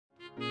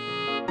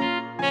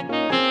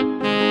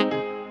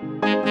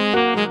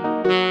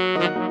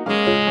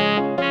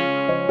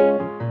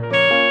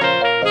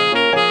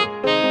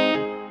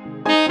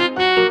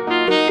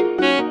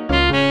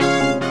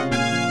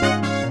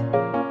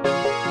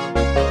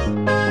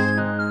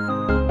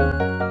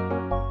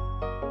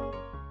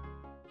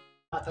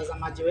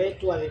watazamaji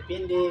wetu wa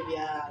vipindi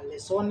vya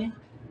lesoni.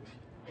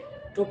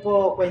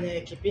 Tupo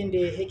kwenye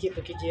kipindi hiki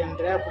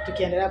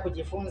tukiendelea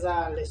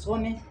kujifunza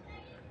lesoni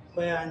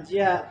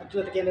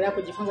tukiendelea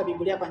kujifunza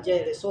Biblia kwa njia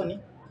ya lesoni.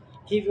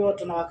 Hivyo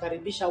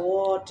tunawakaribisha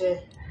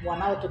wote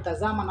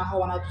wanaotutazama na hao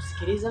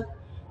wanaotusikiliza,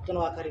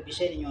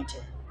 tunawakaribisheni nyote.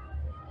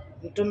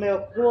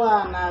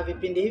 Tumekuwa na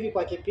vipindi hivi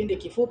kwa kipindi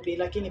kifupi,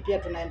 lakini pia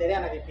tunaendelea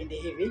na vipindi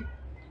hivi.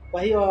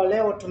 Kwa hiyo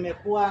leo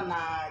tumekuwa na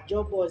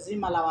jopo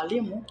zima la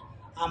walimu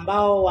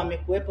ambao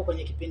wamekuwepo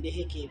kwenye kipindi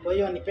hiki. Kwa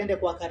hiyo nipende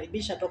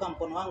kuwakaribisha toka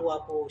mkono wangu wa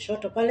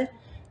kushoto pale.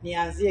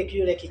 Nianzie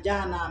yule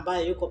kijana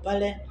ambaye yuko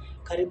pale.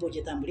 Karibu,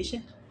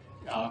 jitambulishe.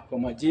 Kwa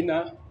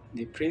majina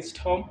ni Prince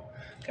Tom.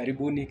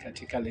 Karibuni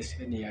katika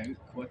leseni ya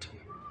kwote.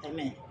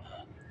 Amen.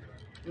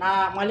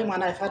 Na mwalimu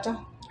anayefuata?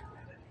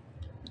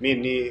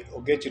 Mimi ni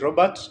Ogechi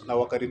Robert, na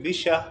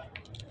wakaribisha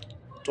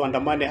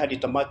tuandamane hadi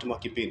tamati mwa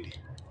kipindi.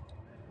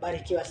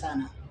 Barikiwa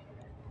sana.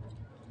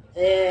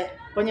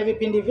 Kwenye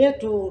vipindi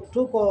vyetu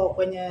tuko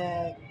kwenye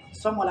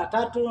somo la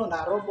 3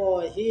 na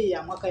robo hii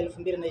ya mwaka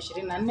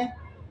 2024,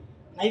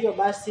 na hivyo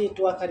basi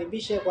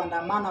tuwakaribishe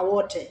kuandamana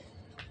wote.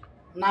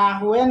 Na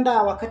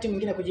huenda wakati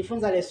mwingine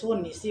kujifunza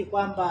lesoni si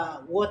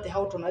kwamba wote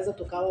hao tunaweza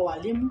tukawa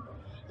walimu,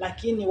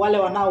 lakini wale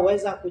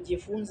wanaoweza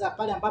kujifunza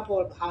pale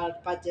ambapo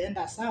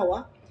hapajaenda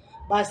sawa,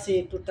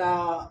 basi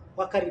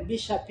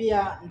tutawakaribisha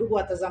pia ndugu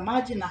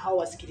watazamaji na hao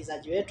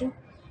wasikilizaji wetu.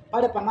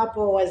 Pale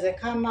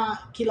panapowezekana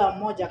kila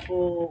mmoja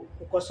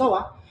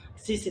kukosoa,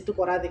 sisi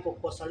tuko radhi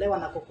kukosolewa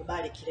na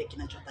kukubali kile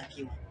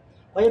kinachotakiwa.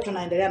 Kwa hiyo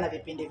tunaendelea na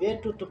vipindi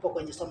vyetu, tupo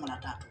kwenye somo la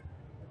 3.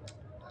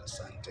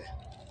 Asante.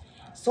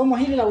 Somo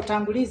hili la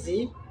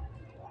utangulizi,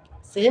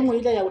 sehemu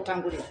ile ya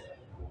utangulizi.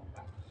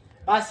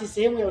 Basi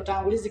sehemu ya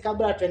utangulizi,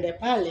 kabla tuende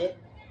pale,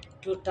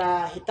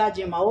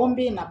 tutahitaji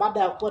maombi, na baada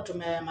ya kuwa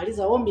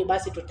tumemaliza ombi,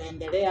 basi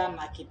tutaendelea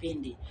na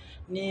kipindi.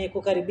 Ni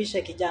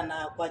kukaribisha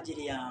kijana kwa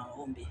ajili ya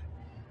ombi.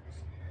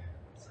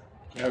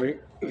 Yeah,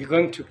 we're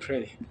going to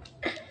pray.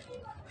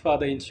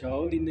 Father, in your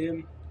holy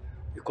name,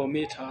 we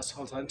commit our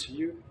souls unto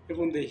you.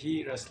 Even the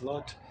hearers,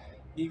 Lord,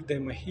 give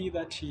them a hear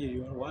that hear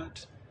your word,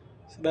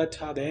 so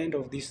that at the end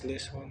of this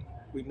lesson,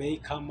 we may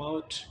come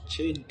out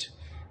changed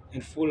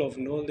and full of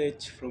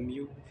knowledge from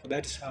you. For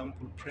that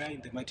simple prayer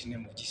in the mighty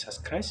name of Jesus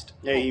Christ.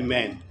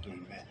 Amen.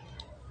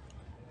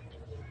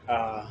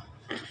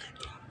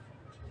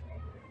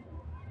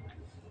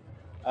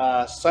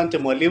 Asante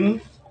mwalimu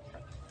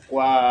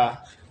kwa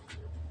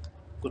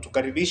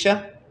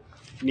kutukaribisha.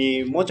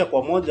 Ni moja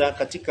kwa moja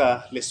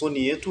katika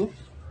lesoni yetu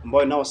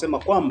ambayo inaosema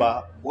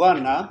kwamba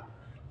Bwana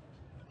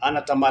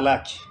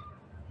anatamalaki.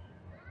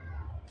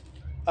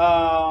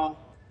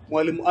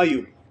 Mwalimu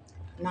Ayub,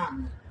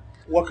 Naam.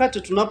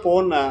 wakati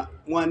tunapoona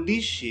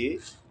mwandishi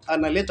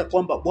analeta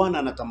kwamba Bwana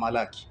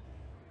anatamalaki,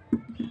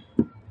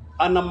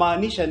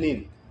 anamaanisha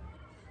nini?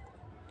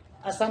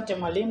 Asante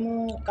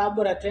mwalimu.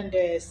 Kabla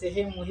twende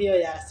sehemu hiyo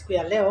ya siku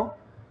ya leo,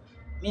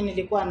 mimi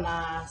nilikuwa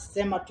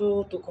nasema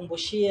tu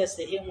tukumbushie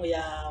sehemu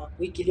ya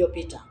wiki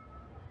iliyopita.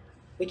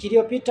 Wiki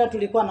iliyopita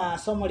tulikuwa na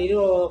somo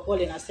lililokuwa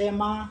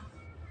linasema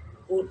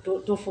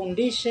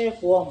tufundishe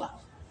kuomba.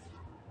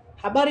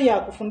 Habari ya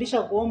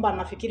kufundisha kuomba,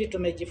 nafikiri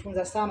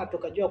tumejifunza sana,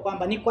 tukajua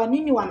kwamba ni kwa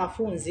nini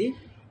wanafunzi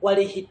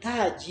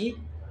walihitaji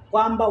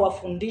kwamba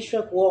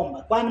wafundishwe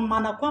kuomba. Kwa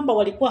maana kwamba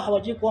walikuwa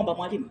hawajui kuomba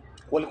mwalimu.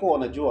 Walikuwa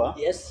wanajua,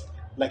 Yes,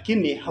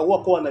 lakini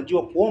hawakuwa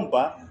wanajua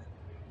kuomba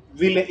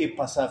vile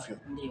ipasavyo.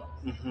 ndio.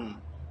 Mhm.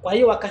 Kwa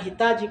hiyo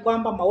wakahitaji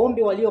kwamba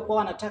maombi waliokuwa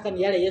wanataka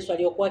ni yale Yesu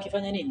aliyokuwa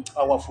akifanya nini?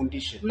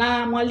 Awafundishe.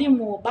 Na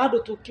mwalimu, bado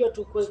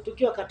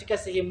tukiwa katika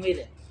sehemu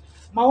ile,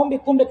 maombi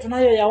kumbe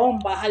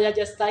tunayoyaomba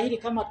hayajastahili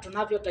kama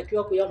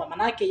tunavyotakiwa kuomba.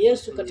 Manake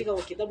Yesu katika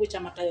kitabu cha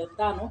Mathayo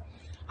 5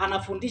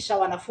 anafundisha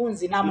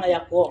wanafunzi namna ya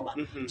kuomba.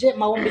 Je,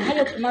 maombi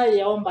hayo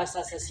tunayoyaomba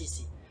sasa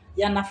sisi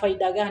yana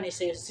faida gani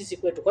sisi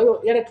kwetu? Kwa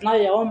hiyo yale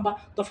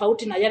tunayoyaomba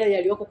tofauti na yale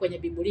yaliyoko kwenye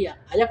Biblia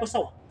hayako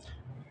sawa?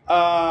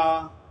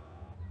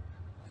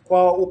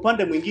 Kwa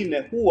upande mwingine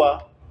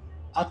huwa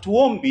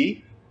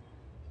hatuombi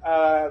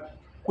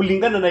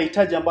kulingana na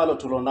hitaji ambalo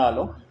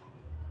tulonalo.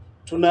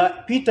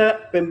 Tunapita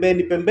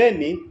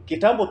pembeni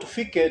kitambo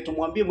tufike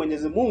tumwambie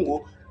Mwenyezi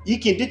Mungu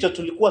hiki ndicho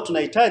tulikuwa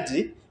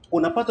tunahitaji.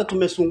 Unapata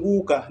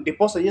tumesunguka.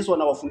 Ndiposa Yesu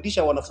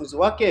anawafundisha wanafunzi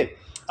wake,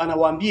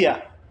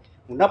 anawaambia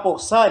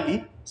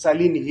unaposali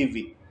salini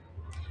hivi.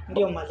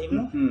 Ndio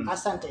mwalimu.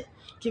 Asante.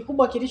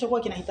 Kikubwa kilichokuwa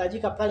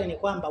kinahitajika pale ni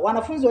kwamba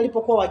wanafunzi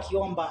walipokuwa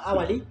wakiomba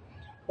awali,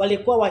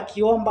 walikuwa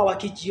wakiomba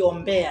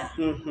wakijiombea.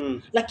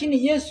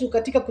 Lakini Yesu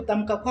katika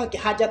kutamka kwake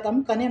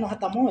hajatamka neno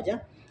hata moja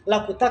la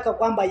kutaka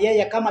kwamba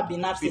yeye kama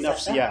binafsi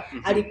sasa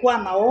alikuwa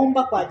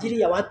anaomba kwa ajili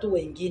ya watu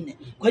wengine.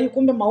 Kwa hiyo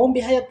kumbe maombi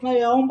haya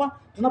tunayoyaomba,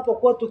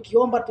 tunapokuwa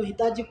tukiomba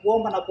tuhitaji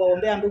kuomba na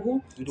kuwaombea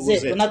ndugu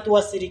zetu, na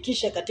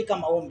tuwashirikishe katika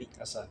maombi.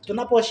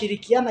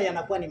 Tunaposhirikiana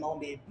yanakuwa ni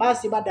maombi.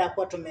 Basi baada ya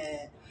kuwa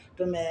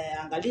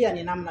tumeangalia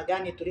ni namna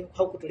gani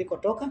huku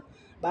tulikotoka,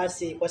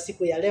 basi kwa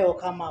siku ya leo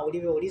kama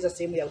ulivyouliza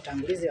sehemu ya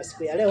utangulizi wa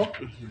siku ya leo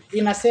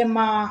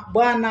inasema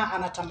Bwana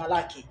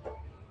anatamalaki.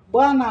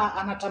 Bwana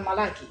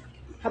anatamalaki.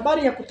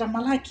 Habari ya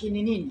kutamalaki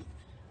ni nini?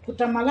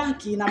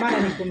 Kutamalaki ina maana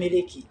ni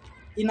kumiliki.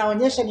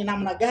 inaonyesha ni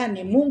namna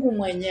gani Mungu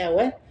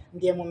mwenyewe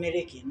ndiye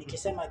mmiliki.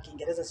 Nikisema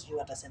Kiingereza sijui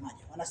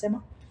watasemaje.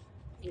 Wanasema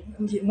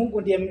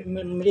Mungu ndiye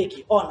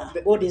mmiliki.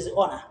 Owner. God is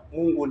owner.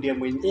 Mungu ndiye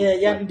mwenye.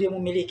 Yeah, ndiye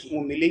mmiliki.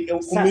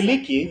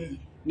 Kumiliki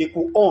ni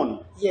ku-own.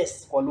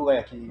 Yes. Kwa lugha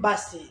ya Kiingereza.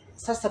 Basi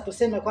sasa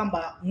tuseme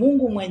kwamba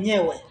Mungu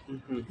mwenyewe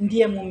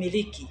ndiye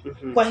mmiliki.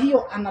 Kwa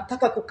hiyo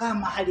anataka kukaa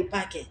mahali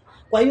pake.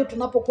 Kwa hiyo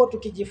tunapokuwa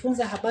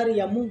tukijifunza habari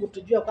ya Mungu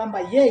tujue kwamba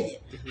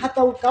yeye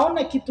hata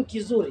ukaona kitu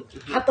kizuri,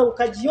 hata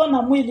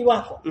ukajiona mwili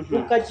wako,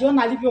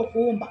 ukajiona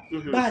alivyokuumba,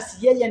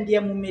 basi yeye ndiye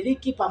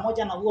mmiliki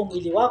pamoja na huo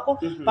mwili wako,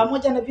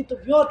 pamoja na vitu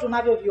vyote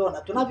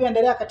tunavyoviona.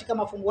 Tunavyoendelea katika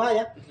mafungu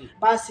haya,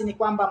 basi ni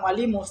kwamba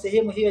mwalimu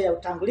sehemu hiyo ya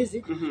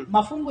utangulizi,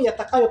 mafungu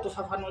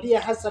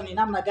yatakayotufafanulia hasa ni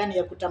namna gani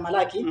ya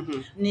kutamalaki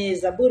ni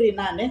Zaburi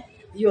 8.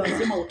 Hiyo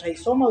nzima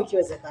utaisoma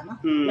ukiwezekana.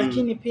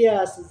 Lakini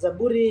pia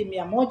Zaburi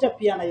 100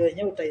 pia nayo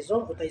yenyewe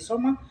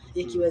utaisoma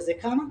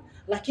ikiwezekana.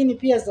 Lakini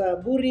pia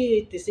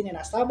Zaburi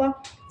 97,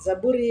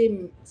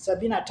 Zaburi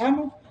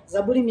 75,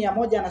 Zaburi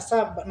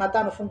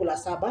 105 fungu la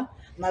 7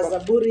 na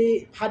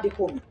Zaburi hadi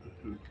 10.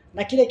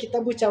 Na kile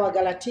kitabu cha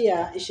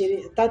Wagalatia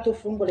 3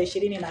 fungu la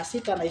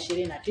 26 na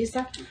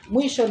 29.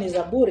 Mwisho ni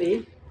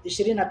Zaburi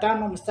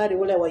 25 mstari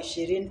ule wa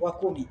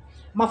 10.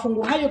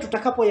 Mafungu hayo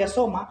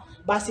tutakapoyasoma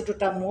basi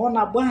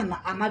tutamuona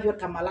Bwana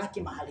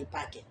anavyotamalaki mahali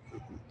pake.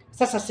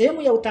 Sasa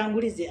sehemu ya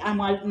utangulizi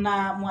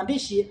na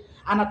mwandishi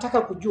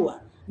anataka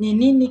kujua ni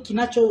nini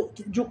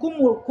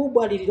jukumu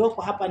kubwa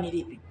lililoko hapa ni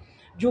lipi.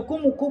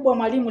 Jukumu kubwa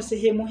mwalimu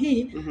sehemu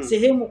hii,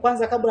 sehemu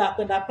kwanza kabla ya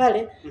kwenda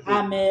pale,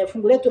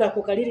 fungu letu la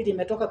kukariri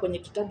limetoka kwenye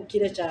kitabu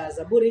kile cha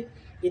Zaburi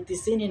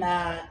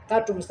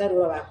 93 mstari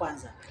wa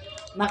kwanza.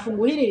 Na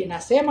fungu hili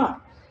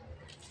linasema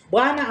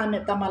Bwana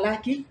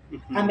ametamalaki,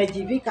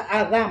 amejivika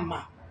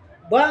adhama.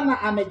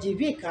 Bwana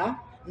amejivika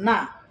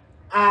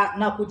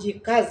na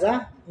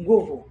kujikaza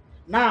nguvu.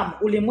 Naam,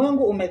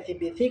 ulimwengu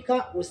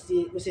umethibitika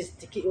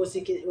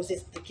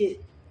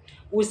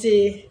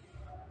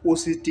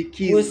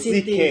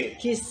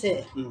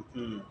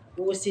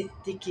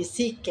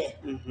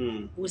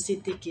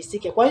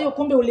usitikisike. Kwa hiyo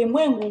kumbe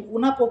ulimwengu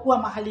unapokuwa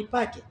mahali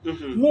pake,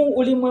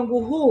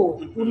 ulimwengu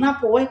huu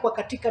unapowekwa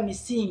katika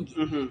misingi,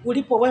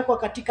 ulipowekwa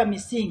katika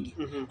misingi,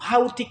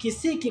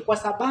 hautikisiki kwa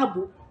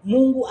sababu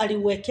Mungu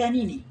aliuwekea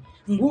nini?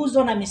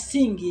 Nguzo na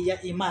misingi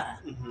ya imara.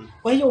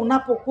 Kwa hiyo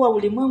unapokuwa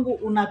ulimwengu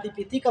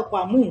unadhibitika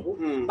kwa Mungu,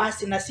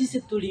 basi na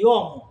sisi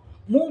tuliomo,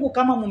 Mungu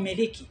kama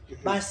mmiliki,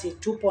 basi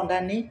tupo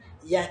ndani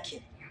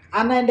yake.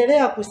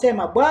 Anaendelea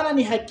kusema Bwana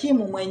ni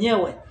hakimu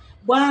mwenyewe.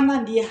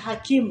 Bwana ndiye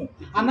hakimu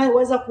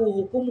anayeweza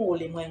kuhukumu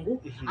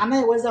ulimwengu,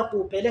 anayeweza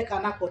kuupeleka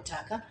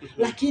anakotaka.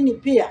 Lakini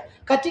pia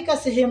katika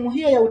sehemu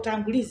hiyo ya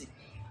utangulizi,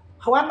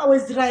 wana wa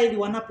Israeli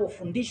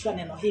wanapofundishwa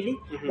neno hili,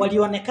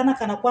 walionekana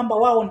kana kwamba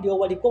wao ndio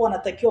walikuwa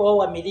wanatakiwa wao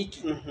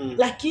wamiliki.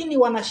 Lakini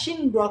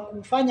wanashindwa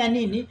kufanya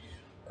nini?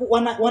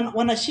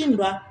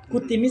 Wanashindwa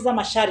kutimiza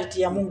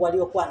masharti ya Mungu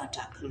aliyokuwa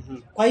anataka.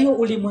 Kwa hiyo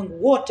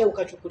ulimwengu wote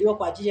ukachukuliwa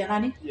kwa ajili ya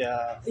nani?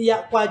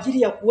 Kwa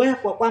ajili ya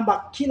kuwekwa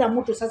kwamba kila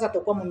mtu sasa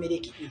atakuwa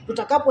mmiliki.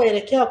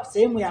 Tutakapoelekea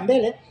sehemu ya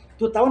mbele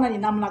tutaona ni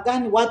namna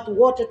gani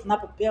watu wote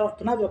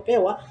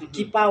tunavyopewa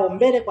kipao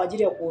mbele kwa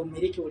ajili ya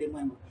kuumiliki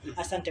ulimwengu.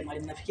 Asante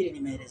mwalimu, nafikiri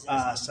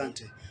nimeelezea.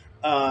 Asante.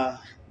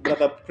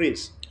 Brother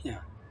Prince.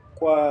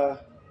 Kwa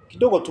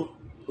kidogo tu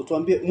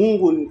utuambie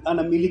Mungu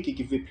anamiliki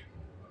kivipi?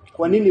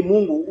 Kwa nini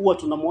Mungu huwa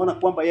tunamuona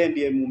kwamba yeye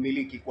ndiye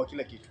mmiliki kwa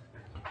kila kitu?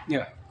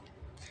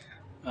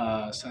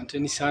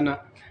 Asanteni sana.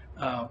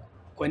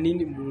 Kwa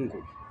nini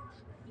Mungu?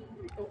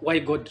 Why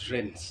God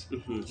reigns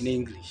in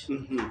English.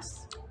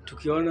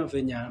 Tukiona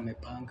venye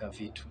amepanga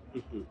vitu.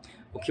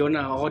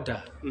 Ukiona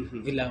order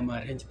vile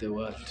arrange the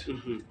world.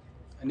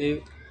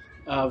 Yani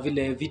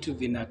vile vitu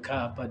vinakaa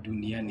hapa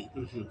duniani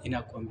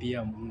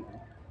inakwambia Mungu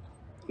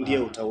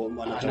ndiye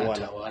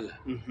anatawala.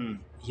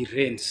 He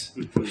reigns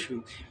for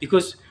sure.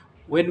 Because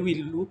when we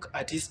look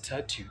at his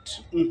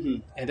statutes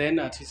and then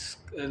at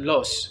his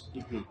laws,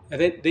 and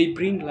then they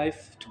bring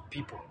life to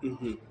people.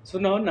 So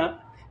naona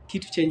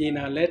kitu chenye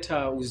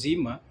inaleta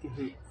uzima,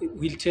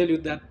 will tell you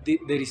that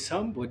there is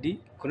somebody,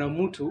 kuna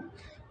mtu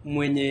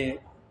mwenye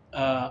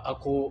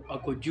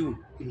ako juu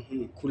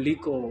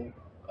kuliko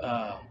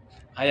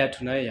haya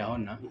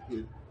tunayoyaona.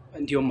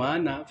 Ndio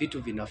maana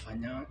vitu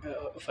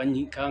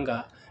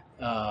vinafanyikanga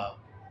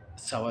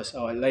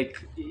sawa, like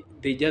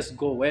they just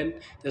go well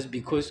just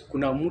because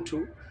kuna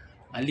mtu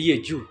aliye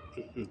juu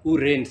who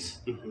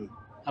reigns.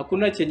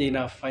 Hakuna chenye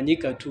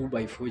inafanyika tu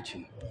by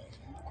fortune,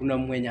 kuna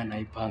mwenye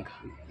anaipanga.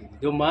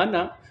 Ndio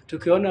maana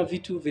tukiona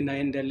vitu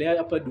vinaendelea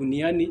hapa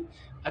duniani,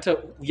 hata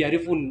we are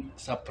even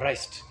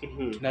surprised.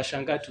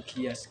 Tunashangaa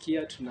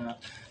tukiyasikia,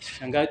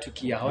 tunashangaa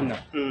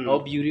tukiyaona how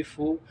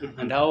beautiful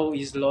and how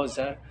his laws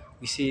are.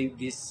 We say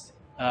this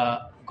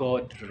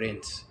God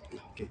reigns.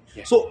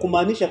 Yes. So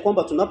kumaanisha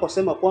kwamba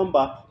tunaposema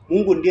kwamba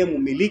Mungu ndiye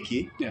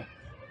mmiliki,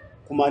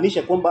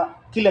 kumaanisha kwamba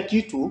kila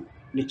kitu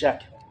ni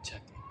chake.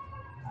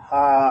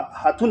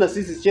 Hatuna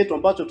sisi chetu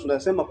ambacho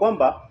tunasema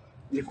kwamba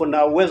niko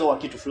na uwezo wa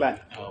kitu fulani.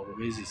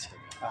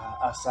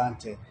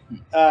 Asante.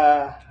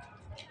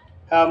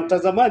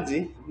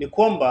 Mtazamaji, ni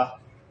kwamba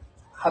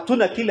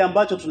hatuna kile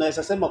ambacho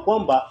tunaweza sema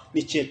kwamba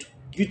ni chetu.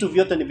 Vitu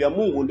vyote ni vya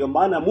Mungu, ndio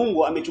maana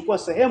Mungu amechukua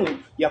sehemu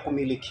ya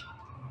kumiliki.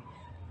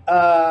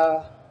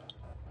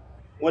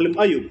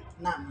 Mwalimu Ayub.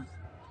 Naam.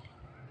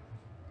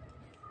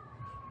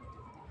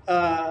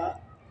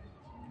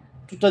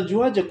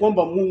 Tutajuaje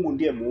kwamba Mungu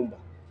ndiye muumba?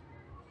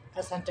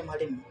 Asante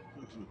mwalimu.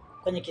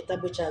 Kwenye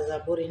kitabu cha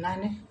Zaburi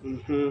 8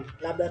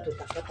 labda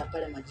tutapata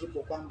pale majibu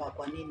kwamba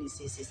kwa nini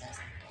sisi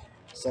sasa.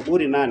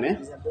 Zaburi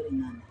 8. Zaburi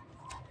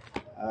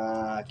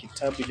 8.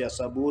 Kitabu cha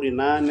Zaburi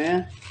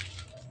 8.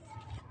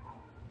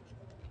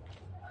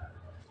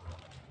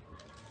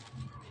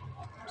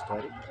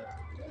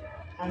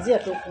 Anzia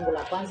tu fungu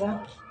la kwanza.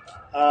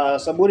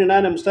 Zaburi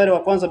 8 mstari wa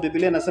kwanza,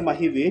 Biblia inasema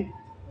hivi: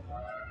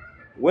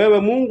 Wewe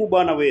Mungu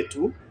Bwana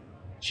wetu,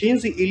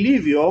 chinzi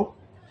ilivyo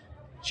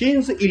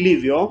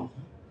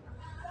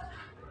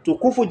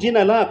tukufu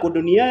jina lako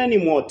duniani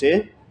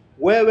mote,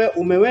 wewe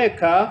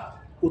umeweka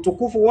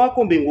utukufu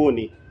wako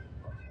mbinguni.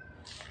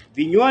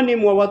 Vinywani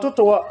mwa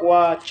watoto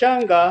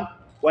wachanga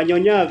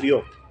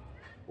wanyonyavyo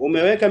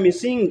umeweka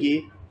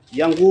misingi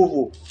ya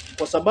nguvu.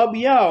 Kwa sababu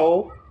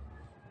yao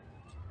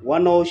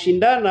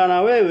wanaoshindana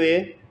na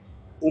wewe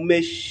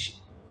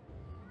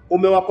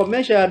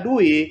umewakomesha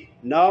adui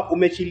na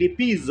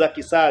umechilipiza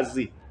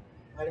kisazi.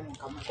 Mwalimu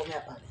kamkomea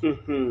pale.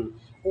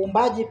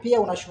 Uumbaji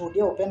pia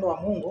unashuhudia upendo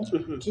wa Mungu.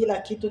 Kila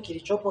kitu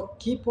kilichopo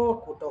kipo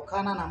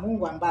kutokana na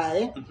Mungu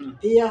ambaye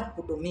pia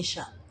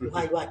hudumisha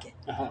uhai wake.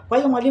 Kwa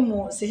hiyo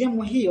mwalimu,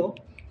 sehemu hiyo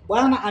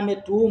Bwana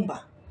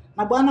ametuumba.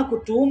 Na Bwana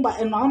kutuumba,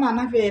 unaona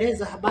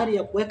anavyoeleza habari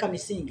ya kuweka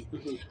misingi.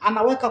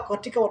 Anaweka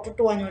katika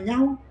watoto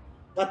wanyonyao,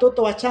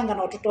 watoto wachanga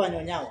na watoto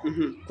wanyonyao.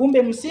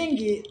 Kumbe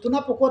msingi,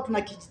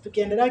 tunapokuwa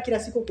tukiendelea kila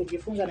siku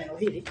kujifunza neno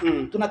hili,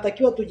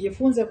 tunatakiwa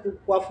tujifunze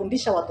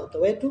kuwafundisha watoto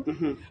wetu.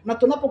 Na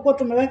tunapokuwa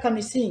tumeweka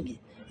misingi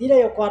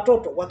ile kwa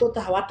watoto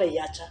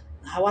hawataiacha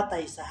na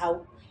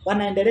hawataisahau.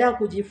 Wanaendelea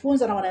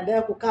kujifunza na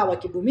wanaendelea kukaa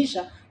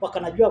wakidumisha,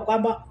 wakanajua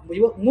kwamba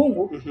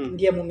Mungu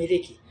ndiye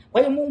mumiliki.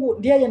 Kwa hiyo Mungu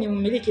ndiye ni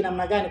mumiliki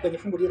namna gani kwenye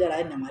fungu lile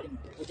la 4 mwalimu?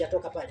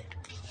 Hujatoka pale.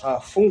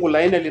 Fungu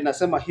la 4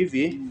 linasema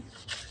hivi: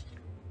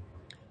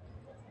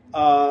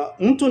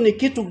 mtu ni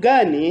kitu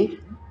gani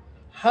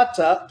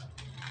hata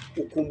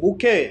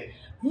ukumbuke?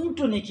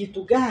 Mtu ni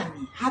kitu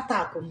gani hata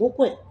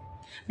akumbukwe?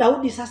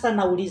 Daudi sasa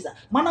nauliza,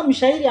 maana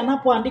mshairi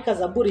anapoandika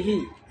Zaburi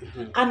hii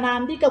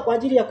anaandika kwa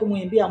ajili ya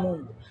kumwimbia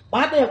Mungu.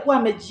 Baada ya kuwa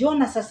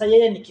amejiona sasa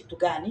yeye ni kitu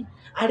gani,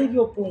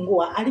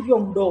 alivyopungua, alivyo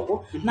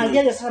mdogo, na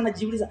yeye sasa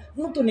anajiuliza,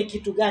 mtu ni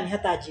kitu gani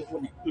hata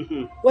ajivune?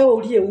 Wewe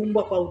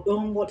uliyeumbwa kwa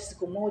udongo,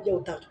 siku moja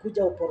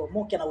utakuja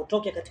uporomoke na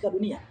utoke katika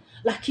dunia.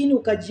 Lakini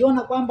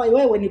ukajiona kwamba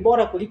wewe ni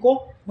bora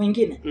kuliko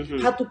mwingine.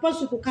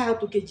 Hatupaswi kukaa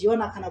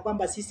tukijiona kana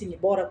kwamba sisi ni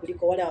bora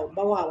kuliko wale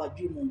ambao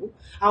hawajui Mungu,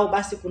 au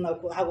basi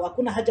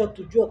hakuna haja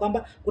tujue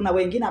kwamba kuna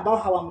wengine ambao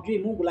hawamjui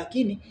Mungu,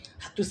 lakini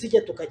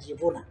tusije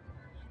tukajivuna.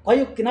 Kwa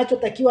hiyo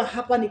kinachotakiwa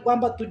hapa ni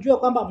kwamba tujue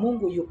kwamba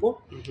Mungu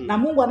yupo, na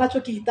Mungu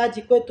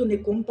anachokihitaji kwetu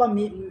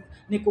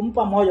ni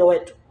kumpa moyo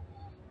wetu.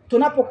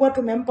 Tunapokuwa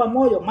tumempa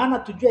moyo, maana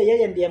tujue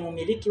yeye ndiye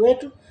mumiliki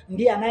wetu,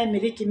 ndiye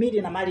anayemiliki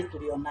mili na mali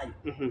tulionayo.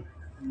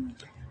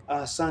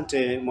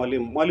 Asante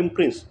Mwalimu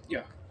Prince.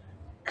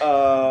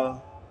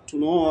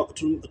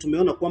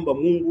 Tumeona kwamba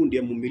Mungu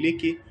ndiye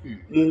mumiliki,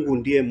 Mungu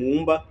ndiye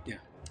muumba.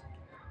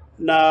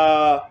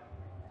 Na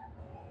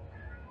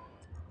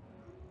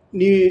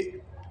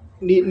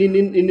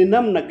ni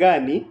namna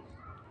gani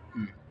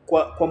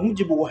kwa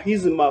mujibu wa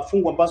hizi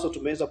mafungu ambazo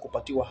tumeweza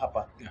kupatiwa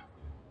hapa,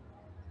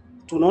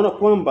 tunaona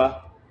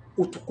kwamba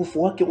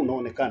utukufu wake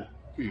unaonekana?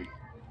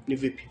 Ni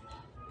vipi?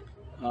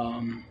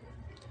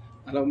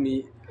 Allow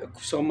me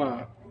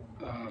kusoma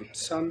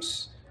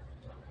Psalms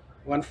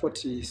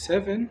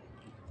 147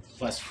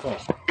 verse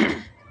 4.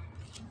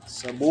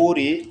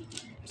 Zaburi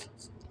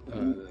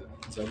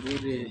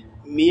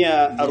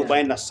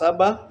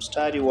 147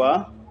 mstari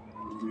wa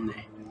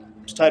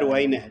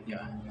 4.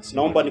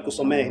 Naomba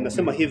nikusomee.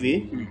 Inasema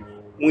hivi: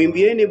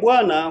 Muimbieni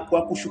Bwana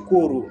kwa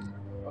kushukuru,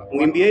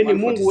 muimbieni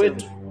Mungu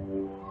wetu.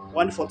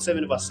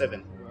 147 verse 7.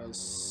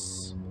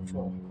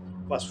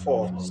 Verse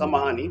 4.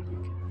 Samahani.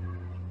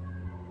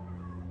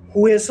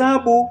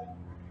 Huhesabu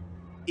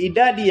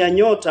idadi ya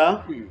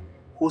nyota,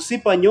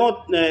 husipa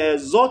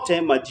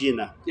zote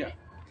majina. You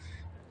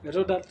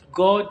know that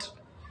God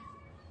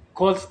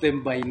calls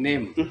them by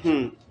name.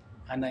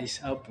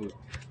 Anahesabu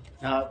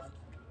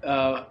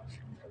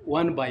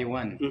one by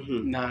one.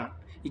 Na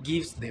he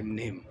gives them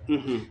name.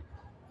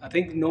 I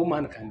think no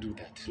man can do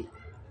that.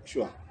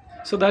 Sure.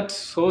 So that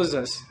shows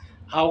us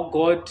how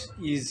God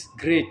is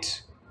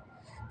great.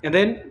 And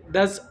then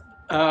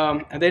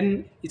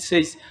it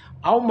says,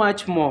 how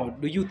much more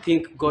do you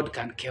think God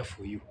can care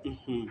for you?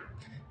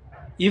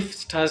 If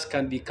stars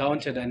can be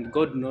counted and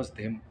God knows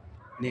them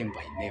name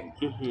by name,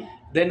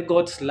 then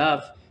God's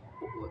love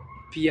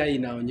pia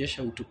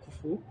inaonyesha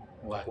utukufu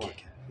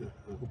wake.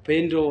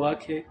 Upendo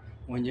wake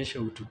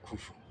uonyesha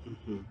utukufu.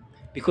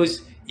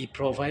 Because he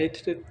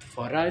provided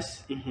for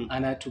us,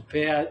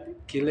 anatupea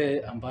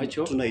kile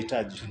ambacho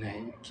tunahitaji.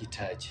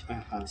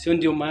 Sio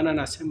ndio maana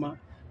nasema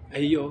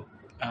hiyo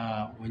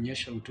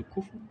onyesha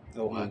utukufu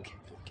wake.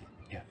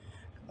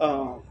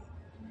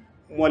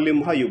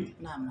 Mwalimu Hayub,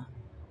 Naam.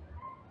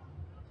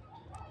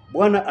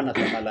 Bwana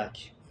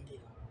anatamalaki.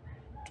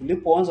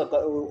 Tulipoanza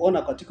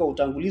ona katika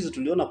utangulizi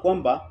tuliona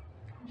kwamba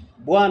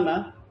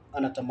Bwana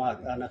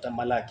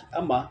anatamalaki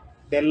ama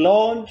the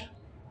Lord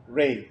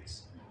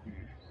reigns.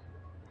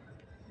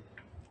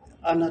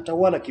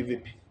 Anatawala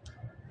kivipi?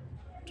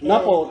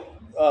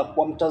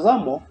 Kwa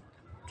mtazamo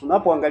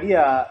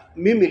tunapoangalia,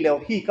 mimi leo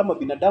hii kama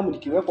binadamu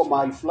nikiwekwa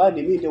mahali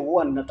fulani, mimi ndio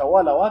huwa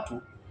ninatawala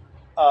watu,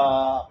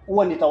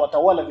 huwa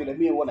nitawatawala vile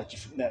mimi huwa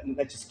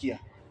ninajisikia.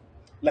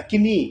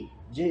 Lakini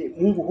je,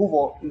 Mungu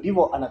huvo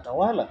ndivyo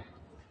anatawala?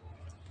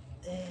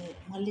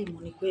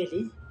 Mwalimu, ni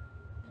kweli,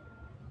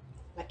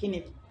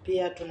 lakini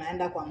pia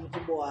tunaenda kwa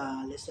mujibu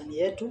wa lesson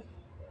yetu.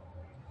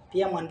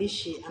 Pia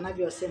mwandishi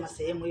anavyosema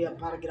sehemu hiyo ya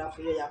paragraph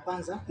hiyo ya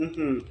kwanza,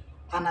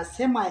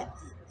 anasema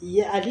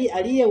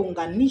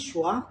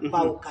aliyeunganishwa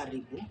kwa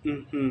ukaribu.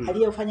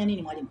 Aliyefanya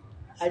nini mwalimu?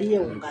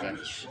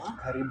 Aliyeunganishwa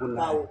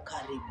kwa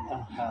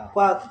ukaribu.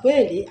 Kwa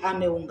kweli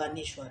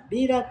ameunganishwa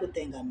bila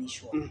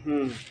kutenganishwa.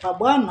 Kwa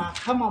Bwana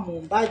kama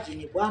muumbaji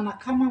ni Bwana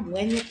kama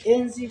mwenye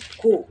enzi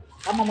kuu.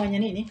 Kama mwenye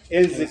nini?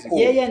 Enzi kuu.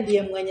 Yeye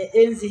ndiye mwenye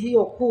enzi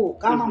hiyo kuu.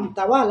 Kama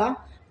mtawala,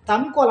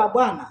 tamko la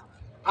Bwana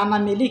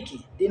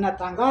anamiliki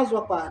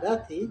linatangazwa kwa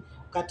ardhi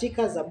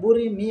katika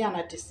Zaburi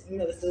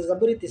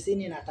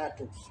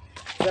 93.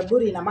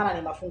 Zaburi ina maana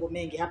ni mafungu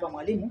mengi hapa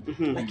mwalimu,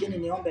 lakini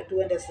niombe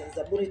tu ende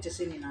Zaburi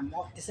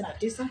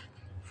 99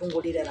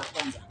 fungu lile la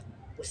kwanza.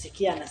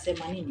 Usikia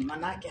anasema nini?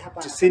 Maana yake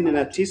hapa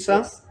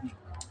 99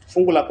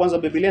 fungu la kwanza,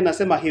 Biblia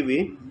inasema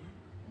hivi: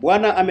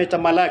 Bwana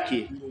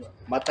ametamalaki,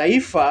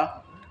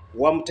 mataifa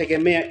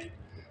wamtegemea,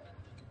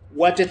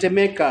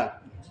 watetemeka.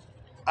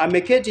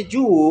 Ameketi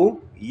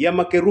juu ya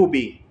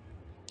makerubi,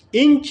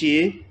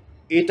 nchi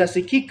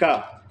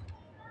itasikika.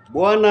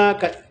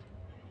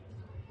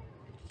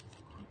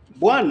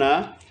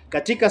 Bwana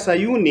katika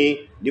Sayuni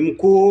ni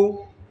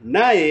mkuu,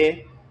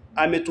 naye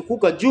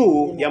ametukuka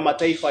juu ya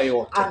mataifa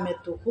yote.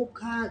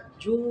 Ametukuka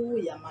juu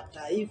ya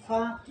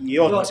mataifa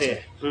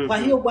yote. Kwa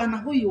hiyo Bwana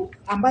huyu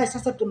ambaye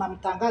sasa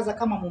tunamtangaza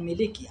kama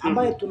mumiliki,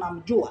 ambaye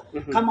tunamjua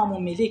kama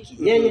mumiliki,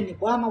 yeye ni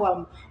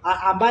Bwana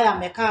ambaye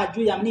amekaa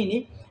juu ya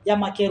nini? Ya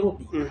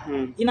makerubi.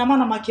 Ina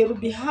maana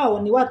makerubi hao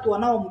ni watu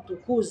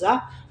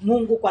wanaomtukuza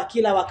Mungu kwa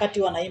kila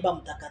wakati, wanaimba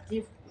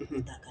mtakatifu,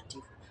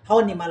 mtakatifu.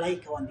 Hao ni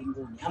malaika wa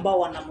mbinguni ambao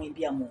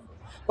wanamwimbia Mungu.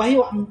 Kwa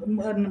hiyo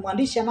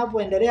mwandishi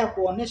anapoendelea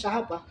kuonesha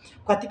hapa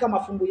katika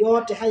mafungu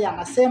yote haya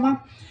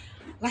anasema,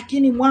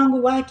 lakini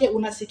mwangu wake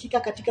unasikika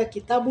katika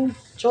kitabu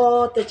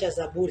chote cha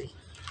Zaburi.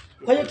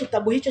 Kwa hiyo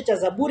kitabu hicho cha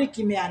Zaburi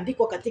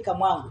kimeandikwa katika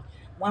mwangu.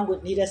 Mwangu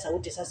ni ile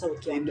sauti sasa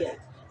ukiongea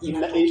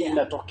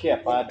inatokea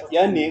pale.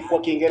 Yaani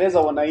kwa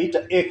Kiingereza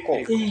wanaita echo.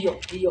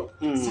 Hiyo.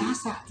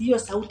 Sasa hiyo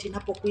sauti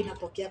inapokuwa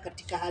inatokea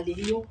katika hali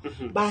hiyo,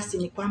 basi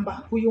ni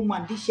kwamba huyu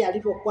mwandishi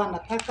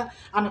alivyokuwa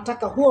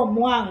anataka huo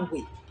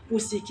mwangwi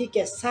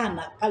usikike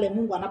sana pale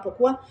Mungu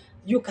anapokuwa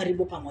yu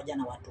karibu pamoja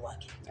na watu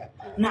wake.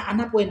 Na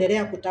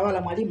anapoendelea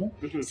kutawala mwalimu,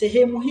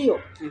 sehemu hiyo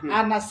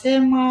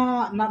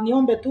anasema, na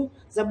niombe tu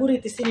Zaburi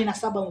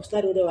 97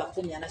 mstari ule wa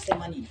 10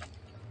 anasema nini?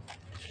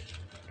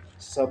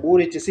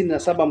 Zaburi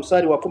 97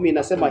 mstari wa 10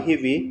 inasema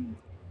hivi: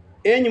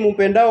 Enyi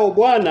mpendao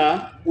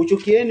Bwana,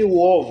 uchukieni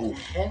uovu.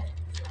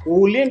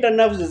 Ulinda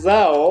nafsi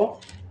zao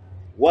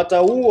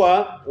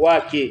wataua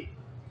wake,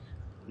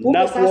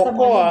 na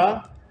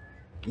kuokoa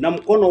na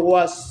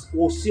mkono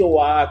usio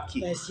wa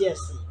haki.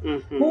 Yes.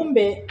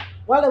 Kumbe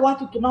wale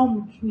watu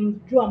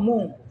tunaomjua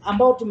Mungu,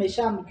 ambao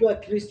tumeshamjua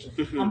Kristo,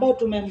 ambao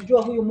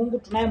tumemjua huyu Mungu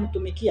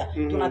tunayemtumikia,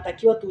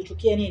 tunatakiwa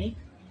tuuchukie nini?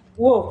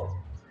 Uovu.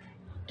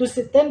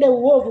 Tusitende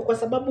uovu, kwa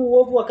sababu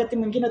uovu wakati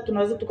mwingine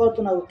tunaweza tukao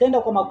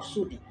tunautenda kwa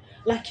makusudi.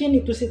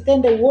 Lakini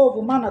tusitende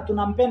uovu, maana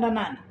tunampenda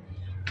nani?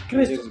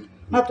 Kristo.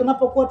 Na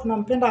tunapokuwa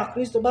tunampenda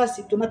Kristo,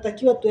 basi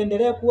tunatakiwa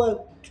tuendelee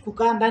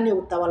kukaa ndani ya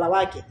utawala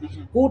wake.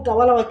 Huu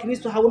utawala wa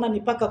Kristo hauna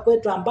mipaka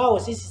kwetu, ambao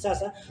sisi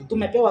sasa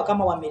tumepewa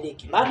kama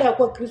wamiliki. Baada ya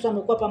kuwa Kristo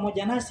amekuwa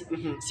pamoja nasi,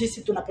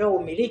 sisi tunapewa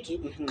umiliki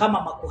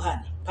kama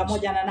makuhani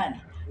pamoja na nani?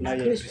 Na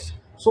Kristo.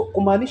 So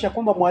kumaanisha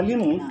kwamba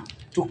mwalimu,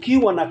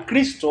 tukiwa na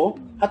Kristo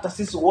hata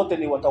sisi wote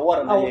ni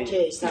watawala na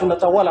yeye.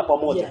 Tunatawala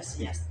pamoja.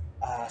 Yes.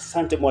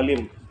 Asante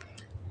mwalimu.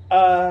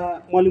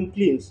 Mwalimu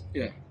please.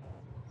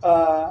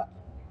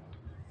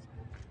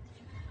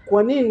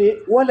 Kwa nini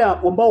wale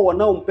ambao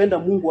wanaompenda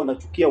Mungu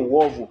wanachukia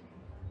uovu?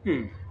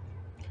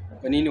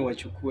 Kwa nini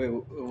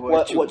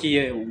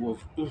wachukie uovu?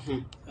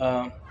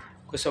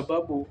 Kwa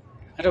sababu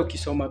hata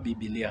ukisoma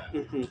Biblia,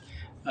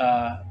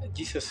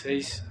 Jesus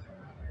says,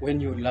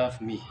 when you love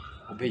me,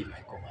 obey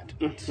my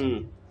commandments.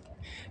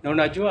 Na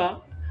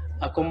unajua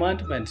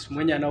commandments,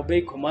 mwenye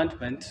anaobey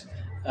commandments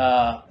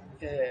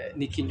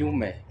ni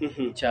kinyume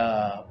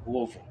cha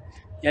uovu.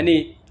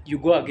 Yani you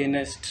go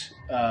against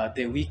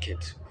the wicked.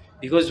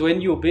 Because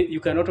when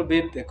you cannot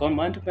obey the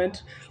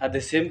commandment at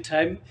the same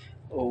time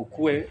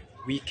ukuwe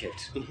wicked.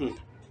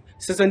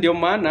 Sasa ndio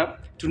maana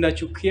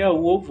tunachukia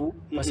uovu,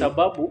 kwa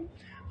sababu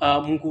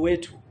Mungu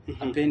wetu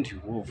hapendi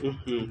uovu.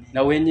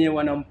 Na wenye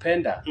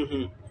wanampenda,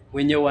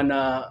 wenye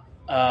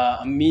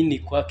amini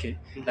kwake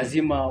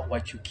lazima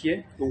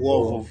wachukie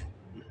uovu.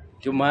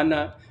 Ndio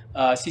maana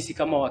sisi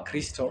kama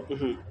Wakristo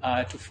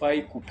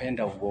tufai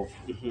kupenda uovu.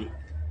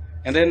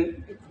 And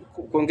then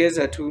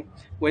kuongeza tu,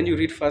 when you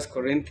read 1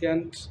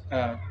 Corinthians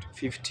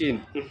 15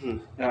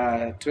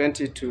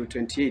 20 to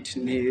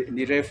 28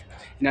 ni ref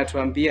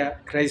inatuambia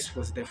Christ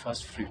was the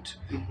first fruit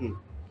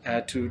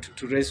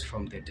to raise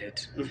from the dead.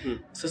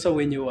 Sasa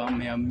wenye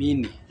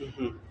wameamini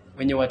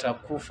wenye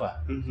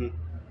watakufa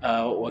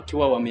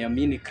wakiwa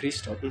wameamini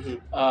Kristo,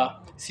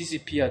 sisi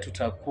pia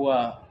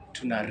tutakuwa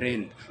tuna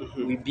reign.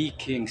 We be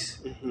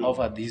kings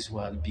over this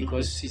world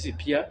because sisi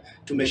pia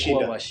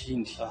tumekuwa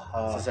washindi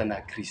sasa na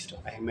Kristo.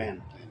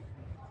 Amen.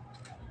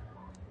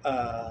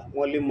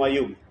 Mwalimu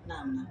Ayubu,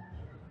 Naam.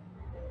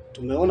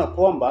 tumeona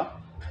kwamba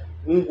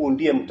Mungu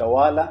ndiye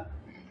mtawala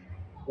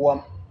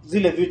wa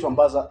zile vitu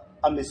ambazo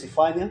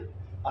amezifanya,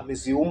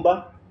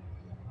 ameziumba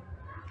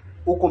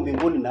huko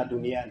mbinguni na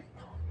duniani.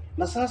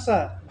 Na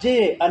sasa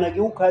je,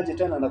 anageuka aje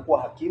tena na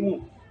kuwa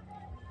hakimu?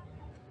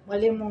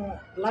 Mwalimu,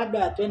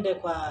 labda tuende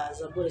kwa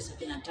Zaburi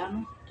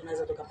 75,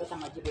 tunaweza tukapata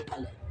majibu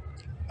pale.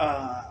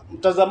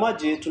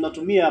 Mtazamaji,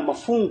 tunatumia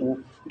mafungu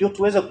ndio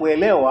tuweze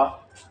kuelewa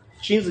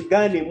jinsi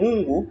gani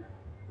Mungu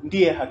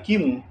ndiye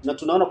hakimu, na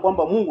tunaona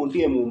kwamba Mungu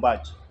ndiye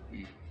muumbaji.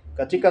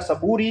 Katika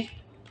Zaburi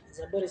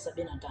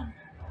 75.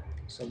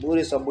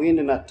 Zaburi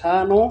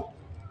 75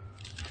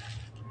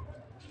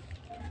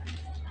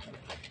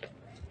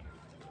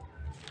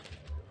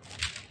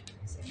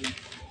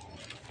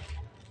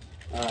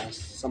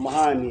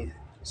 samahani,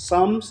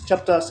 Psalms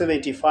chapter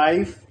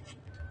 75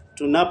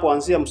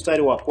 tunapoanzia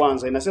mstari wa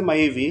kwanza inasema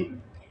hivi: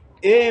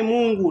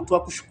 Mungu,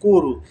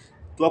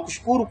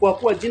 twakushukuru kwa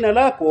kuwa jina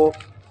lako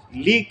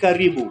li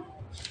karibu.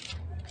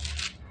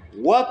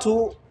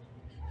 Watu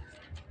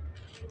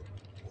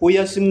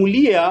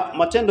huyasimulia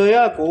matendo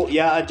yako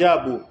ya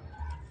ajabu.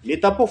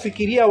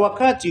 Nitapofikiria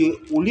wakati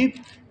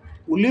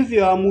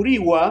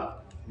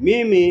ulivyoamuriwa,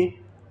 mimi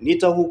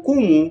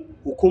nitahukumu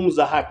hukumu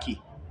za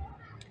haki.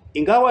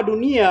 Ingawa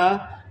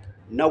dunia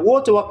na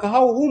wote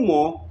wakao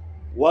humo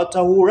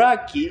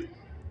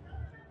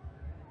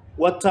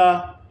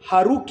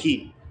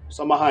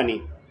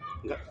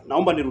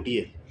naomba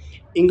nirudie.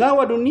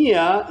 Ingawa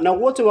dunia na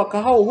wote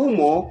wakao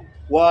humo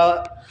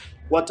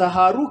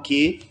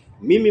wataharuki,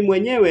 mimi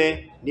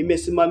mwenyewe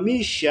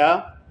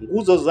nimesimamisha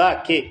nguzo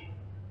zake.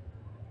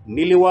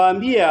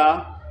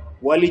 Niliwaambia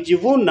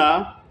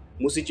walijivuna,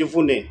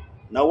 msijivune,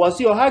 na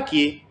wasio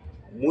haki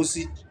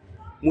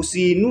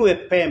msiinue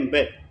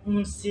pembe.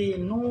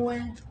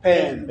 Msiinue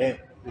pembe.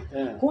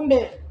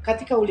 Kumbe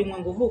katika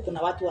ulimwengu huu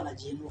kuna watu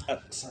wanajiinua.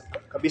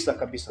 Kabisa.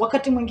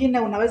 Wakati mwingine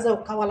unaweza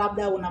ukawa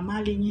labda una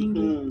mali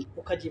nyingi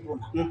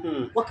ukajivuna.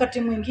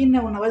 Wakati mwingine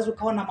unaweza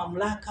ukawa na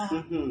mamlaka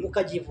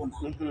ukajivuna.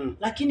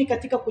 Lakini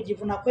katika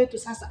kujivuna kwetu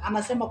sasa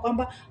anasema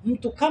kwamba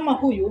mtu kama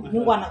huyu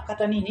Mungu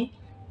anakata nini?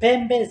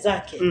 Pembe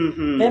zake.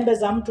 Pembe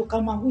za mtu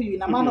kama huyu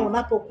ina maana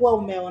unapokuwa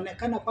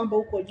umeonekana kwamba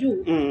uko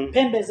juu,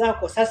 pembe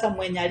zako sasa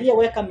mwenye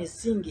aliyeweka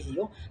misingi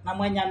hiyo na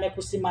mwenye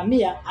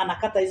amekusimamia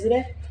anakata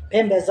zile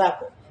pembe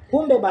zako.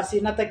 Kumbe basi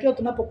inatakiwa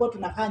tunapokuwa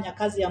tunafanya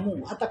kazi ya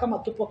Mungu, hata kama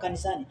tupo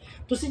kanisani,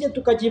 tusije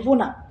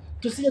tukajivuna,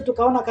 tusije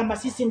tukaona kama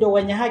sisi ndio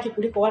wenye haki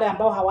kuliko wale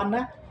ambao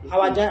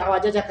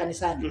hawajaja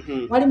kanisani.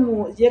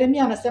 Mwalimu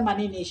Yeremia anasema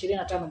nini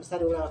 25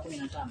 mstari wa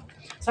 15?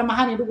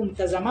 Samahani ndugu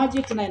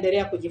mtazamaji,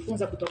 tunaendelea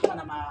kujifunza kutokana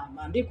na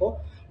maandiko.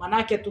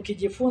 Manake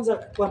tukijifunza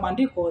kwa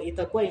maandiko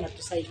itakuwa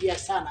inatusaidia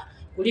sana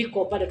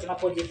kuliko pale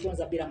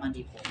tunapojifunza bila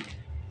maandiko.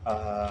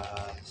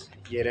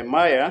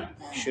 Yeremia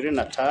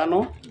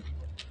 25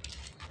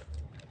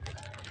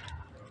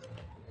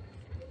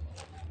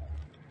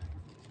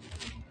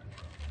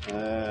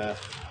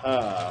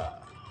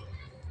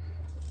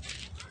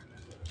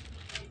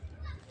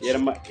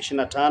 Yeremia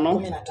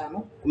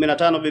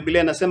 25:15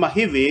 Biblia inasema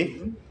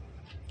hivi: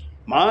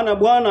 Maana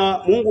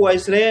Bwana Mungu wa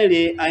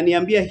Israeli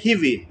aniambia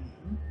hivi,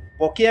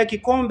 pokea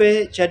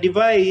kikombe cha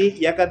divai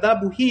ya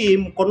ghadhabu hii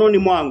mkononi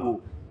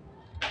mwangu,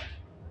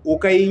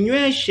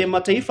 ukainyweshe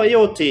mataifa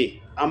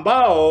yote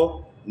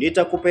ambao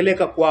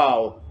nitakupeleka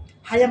kwao.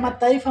 Haya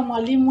mataifa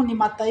mwalimu ni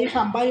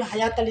mataifa ambayo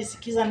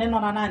hayatalisikiza neno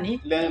la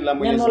nani?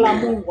 Neno la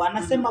Mungu.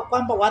 Anasema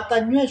kwamba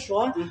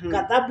watanyweshwa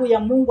ghadhabu ya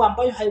Mungu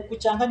ambayo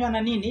haikuchanganywa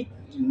na nini?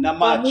 Na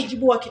maji. Kwa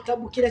mujibu wa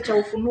kitabu kile cha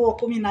Ufunuo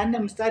 14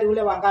 mstari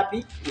ule wa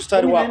ngapi?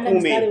 Mstari wa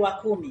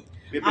 10.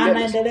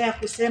 Anaendelea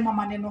kusema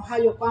maneno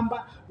hayo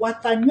kwamba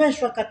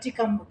watanyweshwa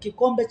katika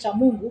kikombe cha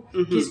Mungu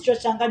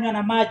kisichochanganywa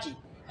na maji.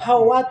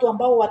 Hao watu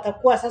ambao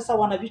watakuwa sasa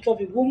wana vichwa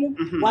vigumu,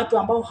 watu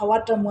ambao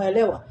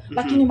hawatamuelewa.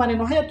 Lakini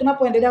maneno haya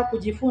tunapoendelea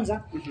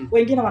kujifunza,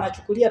 wengine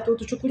wanachukulia tu,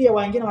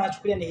 wengine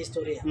wanachukulia ni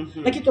historia.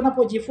 Lakini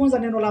tunapojifunza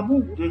neno la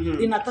Mungu,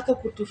 linataka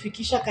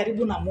kutufikisha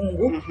karibu na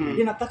Mungu,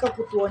 linataka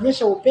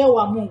kutuonyesha upeo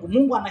wa Mungu.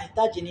 Mungu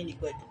anahitaji nini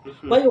kwetu?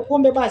 Kwa hiyo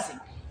kumbe basi,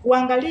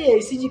 uangalie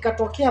isiji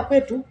katokea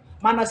kwetu,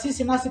 maana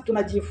sisi nasi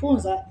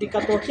tunajifunza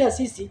likatokea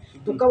sisi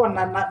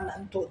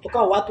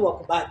tukawa watu wa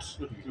kubaki.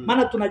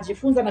 Maana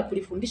tunajifunza na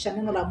kulifundisha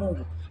neno la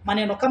Mungu.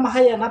 Maneno kama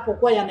haya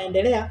yanapokuwa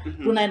yanaendelea,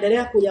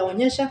 tunaendelea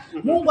kuyaonyesha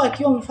Mungu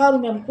akiwa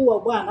mfalme mkuu wa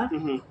Bwana.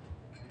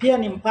 pia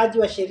ni mpaji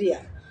wa sheria.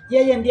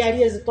 Yeye ndiye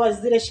aliyezitoa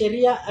zile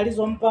sheria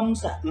alizompa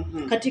Musa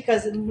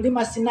katika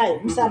mlima Sinai.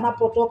 Musa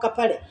anapotoka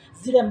pale,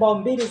 zile mbao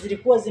mbili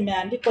zilikuwa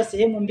zimeandikwa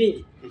sehemu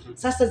mbili.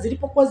 Sasa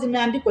zilipokuwa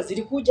zimeandikwa,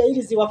 zilikuja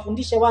ili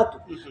ziwafundishe watu.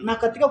 Na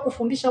katika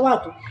kufundisha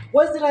watu,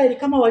 Waisraeli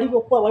kama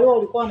walivyokuwa,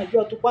 walikuwa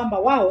wanajua tu kwamba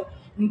wao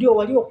ndio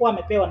waliokuwa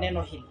wamepewa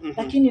neno hili.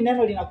 Lakini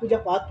neno linakuja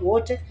kwa watu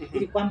wote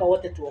ili kwamba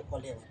wote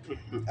tuokolewe.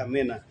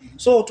 Amina.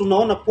 So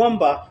tunaona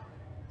kwamba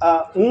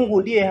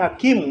Mungu ndiye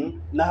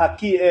hakimu na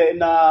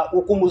na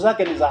hukumu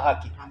zake ni za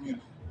haki. Amina.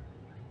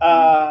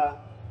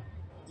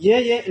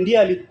 Yeye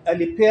ndiye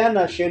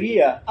alipeana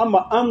sheria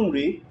ama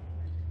amri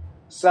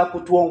za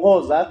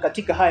kutuongoza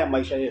katika haya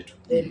maisha yetu.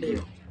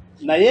 Ndio.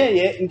 Na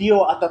yeye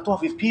ndio atatoa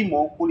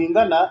vipimo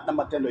kulingana na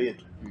matendo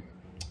yetu.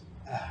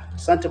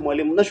 Asante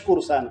mwalimu,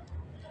 nashukuru sana.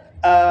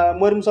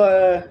 Mwalimu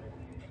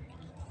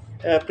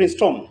Prince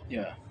Tom.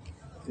 Yeah.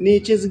 Ni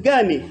jinsi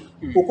gani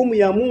hukumu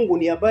ya Mungu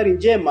ni habari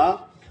njema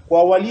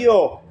kwa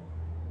walio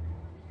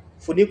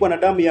funikwa na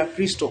damu ya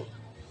Kristo?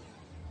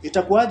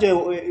 Itakuwaje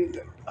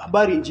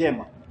habari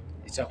njema?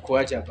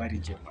 Itakuwaje habari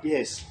njema?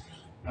 Yes.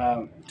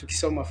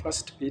 Tukisoma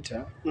 1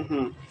 Peter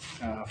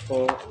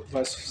 4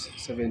 verse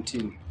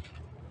 17.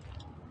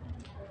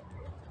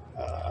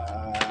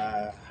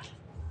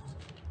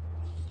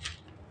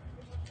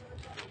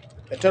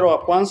 Petro wa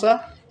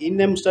kwanza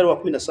 4 mstari wa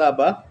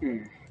 17.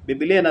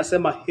 Biblia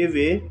inasema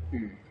hivi,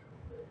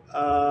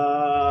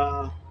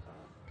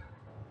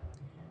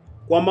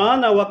 kwa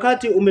maana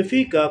wakati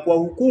umefika kwa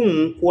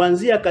hukumu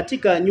kuanzia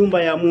katika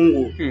nyumba ya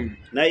Mungu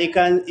na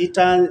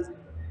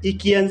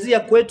ikianzia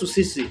kwetu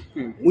sisi.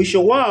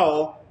 Mwisho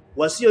wao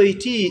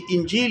wasioitii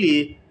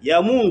injili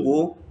ya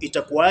Mungu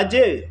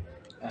itakuwaje?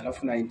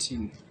 Alafu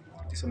 19.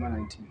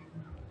 Tukisoma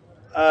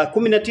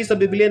 19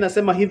 Biblia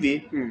inasema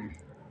hivi,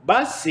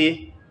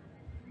 basi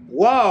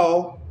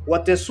wao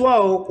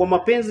wateswao kwa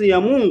mapenzi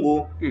ya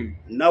Mungu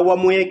na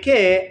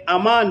wamwekee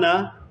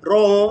amana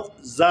roho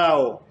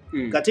zao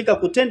katika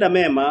kutenda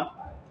mema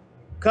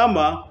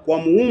kama kwa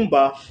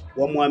muumba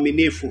wa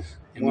mwaminifu.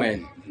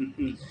 Amen.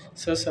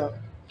 Sasa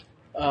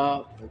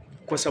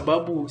kwa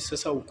sababu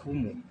sasa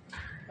hukumu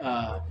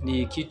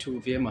ni kitu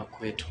vyema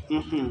kwetu.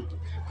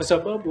 Kwa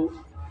sababu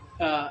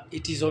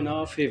it is on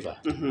our favor.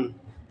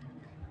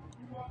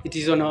 It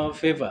is on our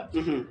favor.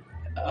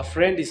 A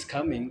friend is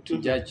coming to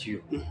judge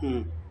you.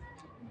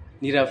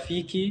 Ni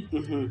rafiki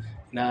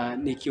na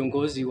ni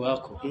kiongozi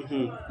wako.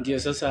 Ndio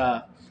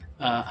sasa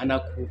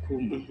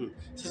anakuhukumu.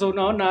 Sasa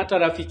unaona hata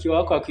rafiki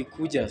wako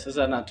akikuja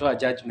sasa anatoa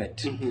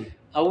judgment.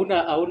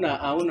 Hauna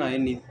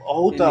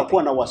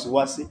Hautakuwa na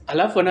wasiwasi.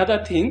 Alafu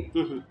another thing,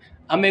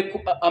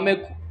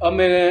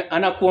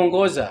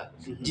 anakuongoza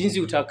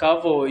jinsi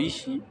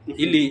utakavyoishi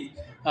ili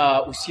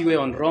usiwe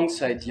on wrong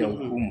side ya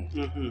hukumu.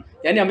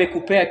 Yaani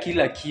amekupea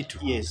kila kitu.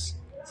 Yes.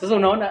 Sasa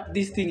unaona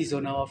this thing is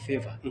on our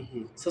favor.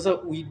 Sasa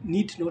we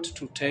need not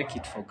to take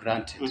it for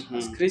granted.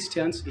 As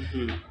Christians,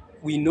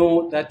 we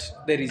know that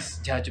there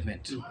is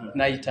judgment.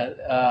 Na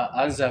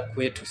itaanza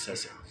kwetu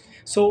sasa.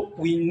 So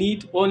we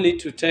need only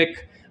to take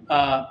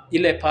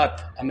ile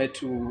path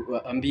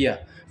ametuambia,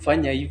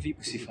 fanya hivi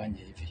usifanye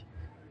hivi.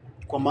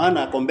 Kwa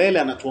maana ako mbele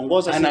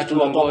anatuongoza, sisi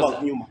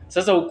tunatoka nyuma.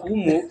 Sasa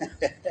hukumu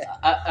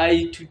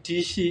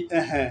haitutishi.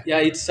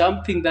 Yeah, it's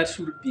something that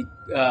should be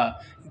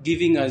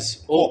giving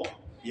us hope.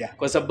 Yeah.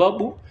 Kwa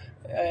sababu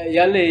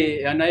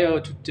yale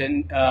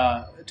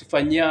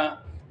yanayotufanyia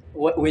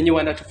wenye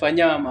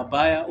wanatufanyia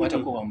mabaya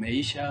watakuwa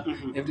wameisha.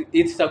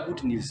 It's a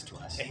good news to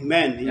us.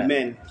 Amen. Yeah.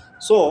 Amen.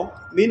 So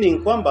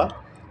meaning kwamba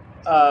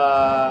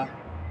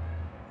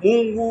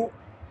Mungu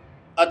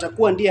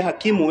atakuwa ndiye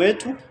hakimu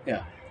wetu.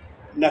 Yeah.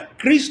 Na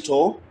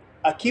Kristo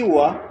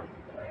akiwa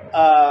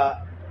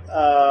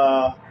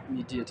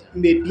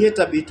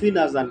mediator between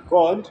us and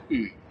God.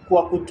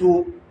 Kwa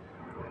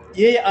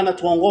yeye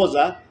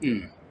anatuongoza.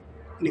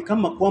 Ni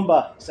kama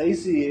kwamba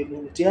saizi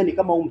mtihani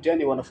kama huu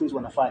mtihani wanafunzi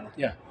wanafanya.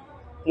 Yeah.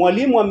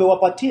 Mwalimu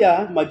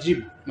amewapatia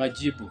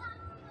majibu.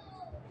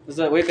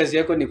 Sasa wewe kazi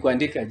yako ni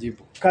kuandika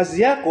jibu.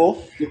 Kazi yako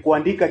ni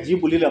kuandika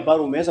jibu lile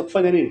ambalo umeweza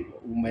kufanya nini?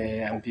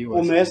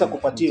 Umeweza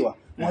kupatiwa.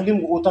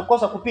 Mwalimu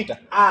utakosa kupita.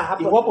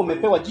 Iwapo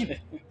umepewa jibu.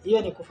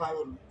 Hiyo ni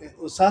kufaulu.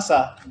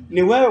 Sasa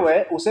ni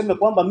wewe useme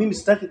kwamba mimi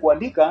sitaki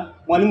kuandika,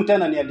 mwalimu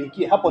tena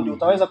niandikie. Hapo ndio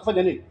utaweza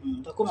kufanya nini?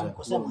 Utakuwa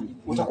umemkosea mwalimu.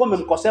 Utakuwa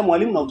umemkosea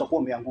mwalimu na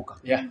utakuwa umeanguka.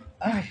 Yeah.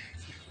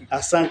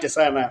 Asante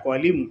sana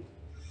walimu.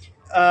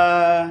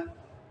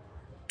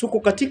 Tuko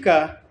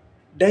katika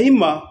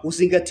daima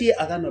uzingatie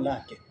agano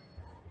lake.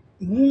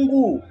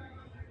 Mungu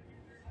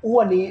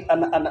huwa ni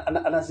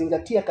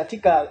anazingatia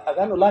katika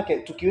agano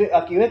lake,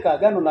 akiweka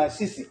agano na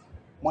sisi.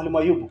 Mwalimu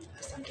Ayubu,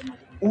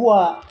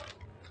 huwa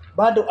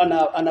bado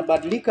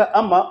anabadilika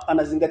ama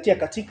anazingatia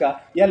katika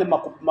yale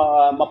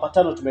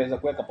mapatano tumeweza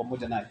kuweka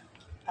pamoja naye.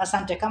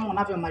 Asante, kama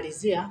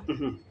unavyomalizia.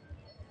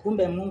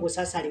 Kumbe Mungu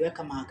sasa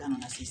aliweka maagano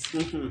na sisi.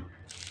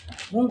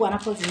 Mungu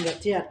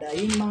anapozingatia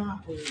daima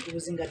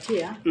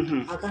huzingatia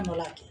agano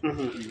lake.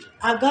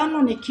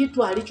 Agano ni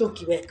kitu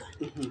alichokiweka.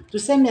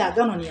 Tuseme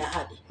agano ni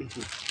ahadi.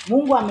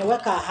 Mungu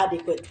ameweka ahadi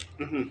kwetu.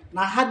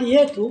 Na ahadi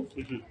yetu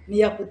ni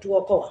ya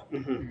kutuokoa.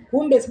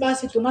 Kumbe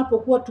basi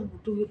tunapokuwa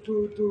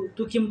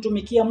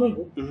tukimtumikia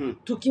Mungu,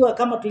 tukiwa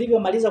kama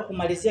tulivyomaliza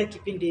kumalizia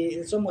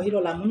kipindi somo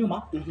hilo la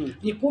nyuma,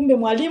 ni kumbe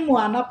mwalimu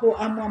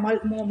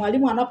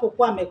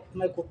anapokuwa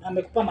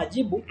amekupa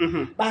majibu,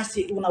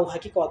 basi una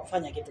uhakika wa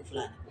kufanya kitu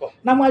fulani.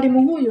 Na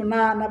mwalimu huyu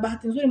na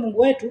bahati nzuri Mungu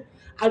wetu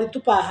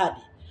alitupa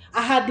ahadi.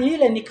 Ahadi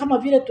ile ni kama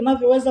vile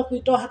tunavyoweza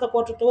kuitoa hata kwa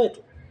watoto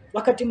wetu.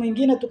 Wakati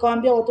mwingine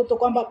tukawaambia watoto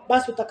kwamba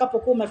basi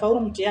utakapokuwa umefaulu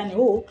mtihani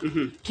huu,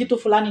 kitu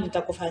fulani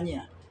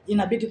nitakufanyia.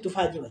 Inabidi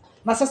tufanyiwe.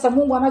 Na sasa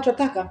Mungu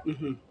anachotaka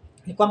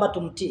ni kwamba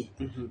tumtii.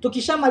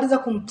 Tukishamaliza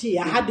kumtii,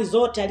 ahadi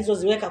zote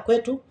alizoziweka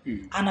kwetu,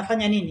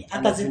 anafanya nini?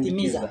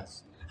 Atazitimiza.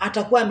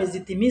 Atakuwa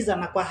amezitimiza,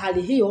 na kwa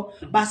hali hiyo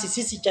basi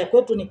sisi cha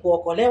kwetu ni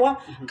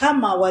kuokolewa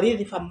kama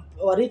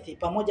warithi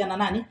pamoja na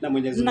nani?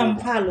 Na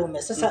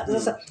mfalme.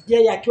 Sasa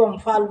yeye akiwa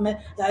mfalme,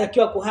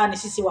 akiwa kuhani,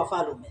 sisi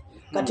wafalme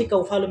katika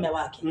ufalme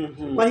wake.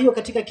 Kwa hiyo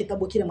katika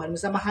kitabu kile, mwalimu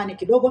samahani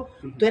kidogo,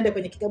 tuende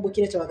kwenye kitabu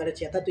kile cha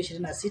Wagalatia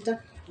 3:26.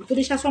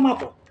 Tulishasoma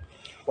hapo.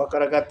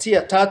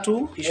 Wagalatia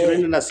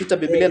 3:26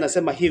 Biblia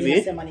inasema hivi.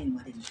 Inasema nini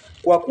mwalimu?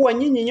 Kwa kuwa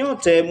nyinyi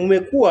nyote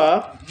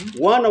mmekuwa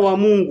wana wa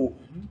Mungu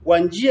kwa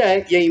njia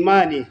ya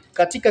imani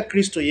katika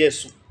Kristo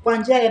Yesu. Kwa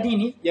njia ya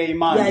nini? Ya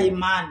imani. Ya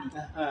imani.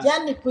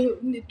 Yaani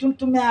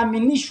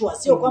tumeaminishwa,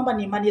 sio kwamba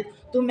ni imani,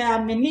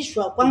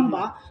 tumeaminishwa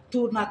kwamba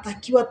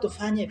tunatakiwa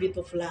tufanye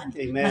vitu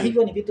fulani. Na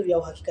hivyo ni vitu vya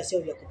uhakika, sio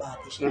vya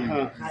kubahatisha.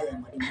 Haya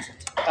mwalimu,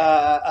 asante.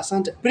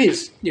 Asante.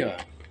 Please.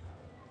 Yeah.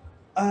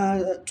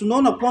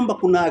 Tunaona kwamba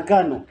kuna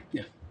agano.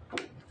 Yeah.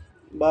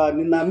 But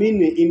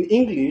ninaamini in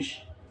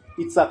English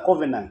it's a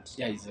covenant.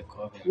 Yeah, it's a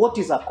covenant. What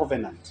is a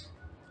covenant?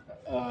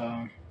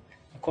 A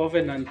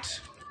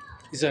covenant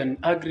is an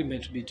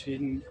agreement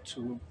between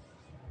two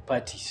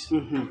parties.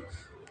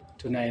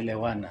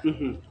 Tunaelewana.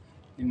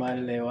 Ni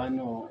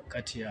maelewano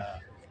kati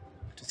ya,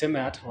 tuseme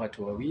hata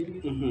watu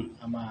wawili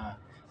ama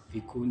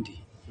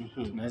vikundi.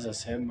 Tunaweza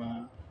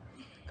sema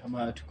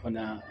kama tuko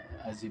na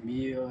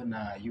Azimio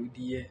na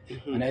UDA,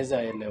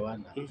 wanaweza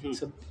elewana.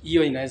 So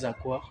hiyo inaweza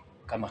kuwa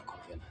kama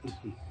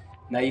covenant.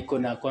 Na iko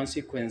na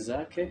consequence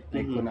zake, na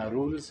iko na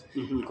rules,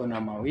 iko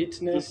na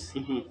witness,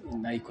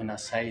 na iko na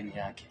sign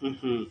yake.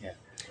 Yeah.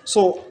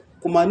 So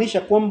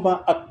kumaanisha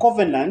kwamba a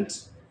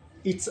covenant,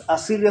 it's a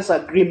serious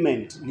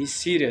agreement. Ni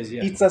serious,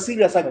 yeah. It's a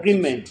serious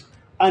agreement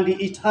and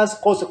it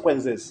has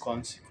consequences.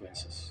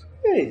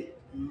 Hey.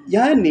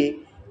 Yani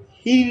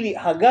hili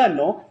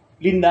agano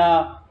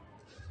lina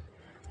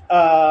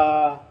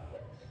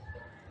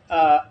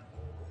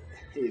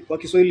kwa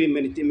Kiswahili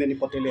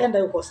imenipotelea. Enda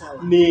yuko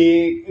sawa.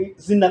 Ni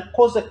zina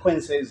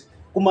consequences.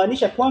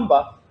 Kumaanisha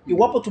kwamba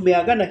iwapo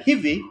tumeagana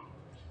hivi,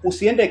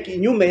 usiende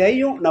kinyume ya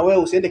hiyo na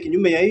wewe usiende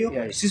kinyume ya hiyo.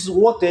 Yeah. Sisi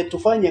wote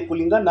tufanye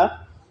kulingana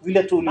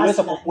vile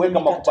tuliweza kuweka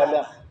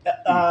makubaliano.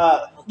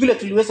 Vile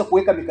tuliweza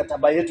kuweka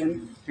mikataba yetu.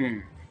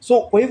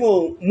 So kwa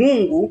hivyo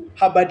Mungu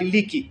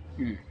habadiliki.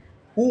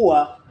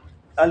 Huwa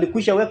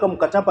alikwisha weka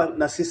mkataba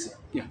na sisi.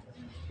 Yeah.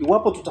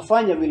 Iwapo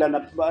tutafanya vile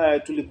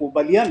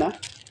tulikubaliana,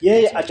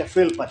 yeye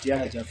atafail part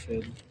yake.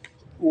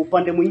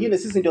 Upande mwingine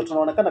sisi ndio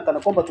tunaonekana kana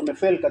kwamba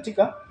tumefail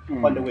katika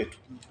upande wetu.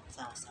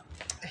 Sawa sawa.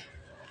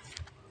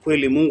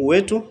 Kweli Mungu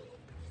wetu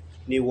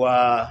ni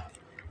wa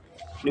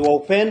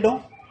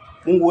upendo.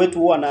 Mungu wetu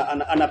huwa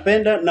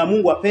anapenda, na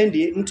Mungu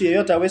apendi mtu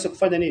yeyote aweze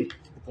kufanya nini?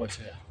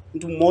 Kupotea.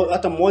 Mtu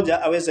hata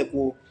mmoja aweze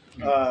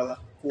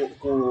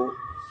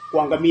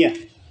kuangamia.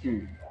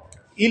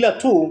 Ila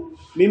tu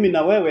mimi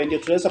na wewe ndio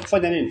tunaweza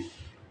kufanya nini?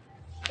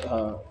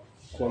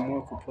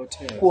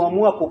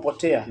 Kuamua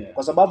kupotea. Yeah.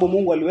 Kwa sababu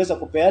Mungu aliweza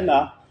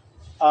kupeana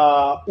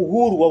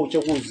uhuru wa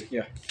uchaguzi.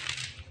 Yeah.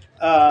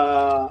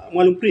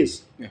 Mwalimu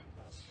Prince. Yeah.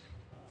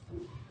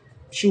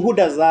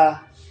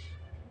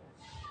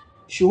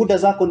 Shuhuda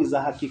zako ni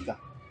za hakika.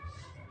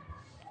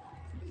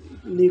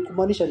 Ni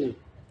kumaanisha nini?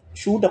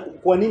 Shuhuda,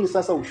 kwa nini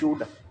sasa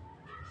ushuhuda?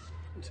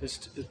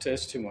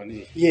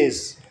 Testimony.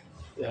 Yes.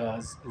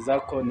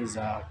 Zako ni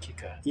za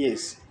hakika.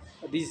 Yes.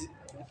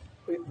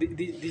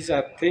 These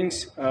are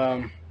things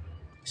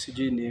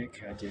sijui ni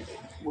kaje.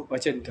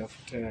 Wacha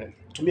nitafute,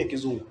 tumia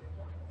Kizungu.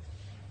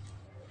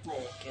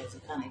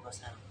 Inawezekana hivyo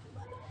sana.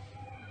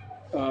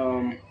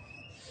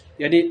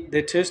 Yani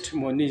the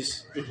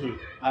testimonies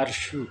are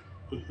true.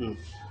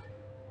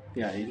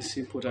 Yeah, in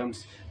simple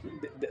terms,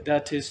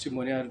 that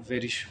testimony are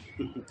very true.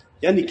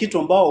 Yani kitu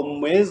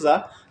ambao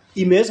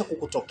imeweza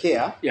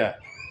kukutokea. Yeah.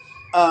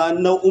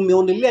 Na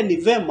umeonelea ni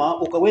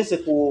vema ukaweze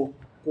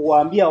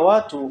kuwaambia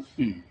watu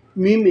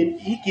mimi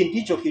hiki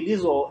ndicho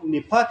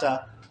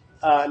kilizonipata,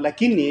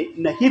 lakini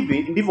na hivi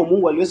ndivyo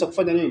Mungu aliweza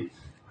kufanya nini?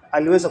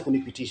 Aliweza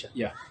kunipitisha.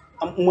 Yeah.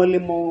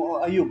 Mwalimu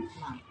Ayub.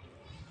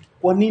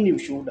 Kwa nini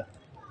ushuhuda?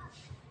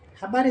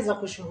 Habari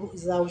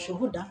za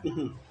ushuhuda.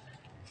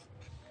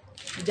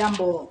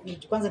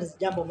 Kwanza ni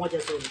jambo moja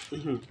zuri.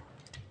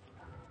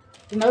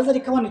 Inaweza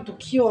likawa ni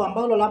tukio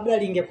ambalo labda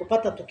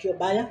lingekupata tukio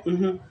baya.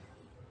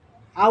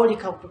 au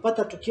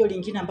likapata tukio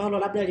lingine ambalo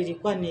labda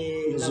lilikuwa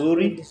ni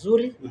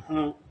nzuri.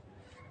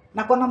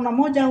 Na kwa namna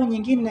moja au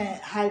nyingine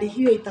hali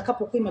hiyo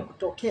itakapokuwa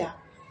imekutokea,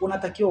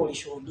 unatakiwa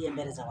ulishuhudie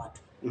mbele za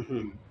watu.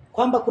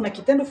 Kwamba kuna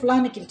kitendo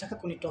fulani kilitaka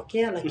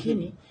kunitokea,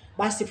 lakini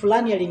basi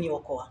fulani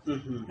aliniokoa.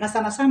 Na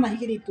sana sana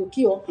hili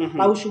tukio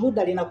la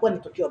ushuhuda linakuwa ni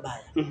tukio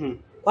baya.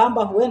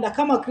 Kwamba huenda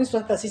kama Kristo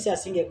hata sisi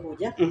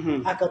asingekuja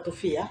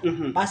akatufia,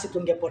 basi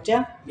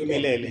tungepotea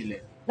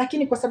milele.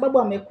 Lakini kwa sababu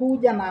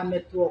amekuja na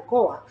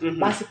ametuokoa,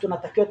 basi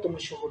tunatakiwa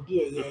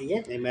tumshuhudie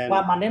yeye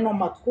kwa maneno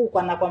makuu,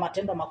 kwa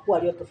matendo makuu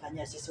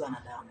aliyotufanyia sisi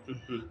wanadamu.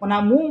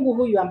 Kuna Mungu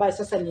huyu ambaye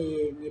sasa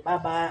ni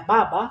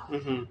baba,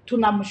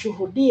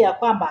 tunamshuhudia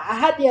kwamba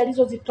ahadi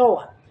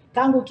alizozitoa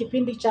tangu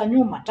kipindi cha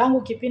nyuma,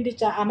 tangu kipindi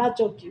cha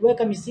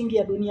anachokiweka misingi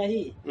ya dunia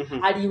hii,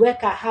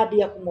 aliweka ahadi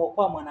ya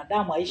kumwokoa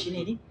mwanadamu aishi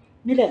nini?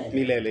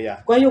 Milele ya.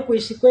 Kwa hiyo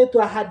kuishi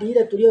kwetu ahadi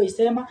ile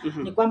tuliyoisema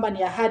ni kwamba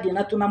ni ahadi,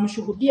 na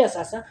tunamshuhudia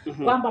sasa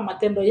kwamba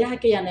matendo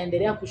yake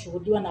yanaendelea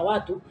kushuhudiwa na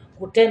watu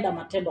kutenda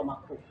matendo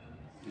makuu.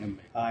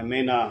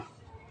 Amen.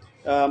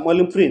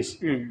 Mwalimu Prince,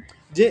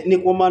 je, ni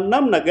kwa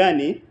namna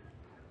gani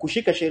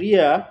kushika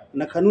sheria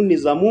na kanuni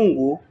za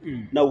Mungu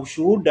na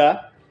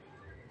ushuhuda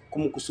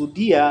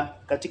kumkusudia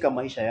katika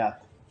maisha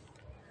yako?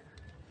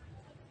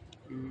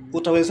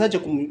 Utawezaje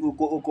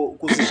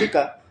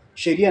kuzishika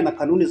sheria na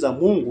kanuni za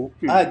Mungu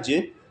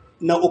aje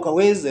na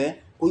ukaweze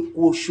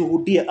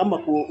kushuhudia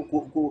ama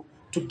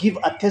to give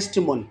a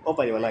testimony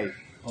over your life?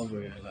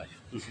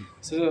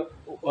 So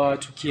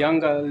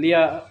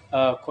tukiangalia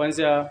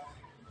kwanza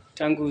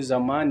tangu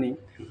zamani,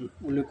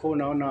 ulikuwa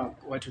unaona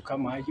watu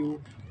kama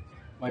Ayub,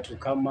 watu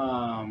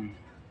kama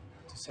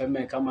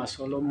tuseme kama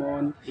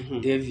Solomon,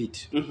 David,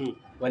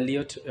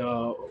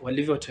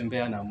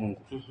 walivyotembea na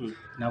Mungu.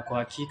 Na kwa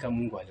hakika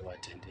Mungu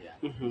aliwatendea.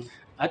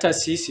 Hata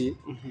sisi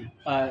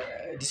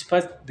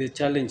despite the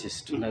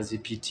challenges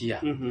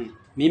tunazipitia,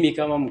 mimi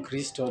kama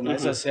Mkristo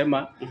naweza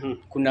sema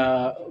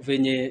kuna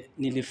venye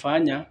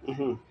nilifanya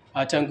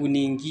tangu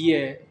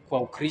niingie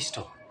kwa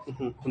Ukristo,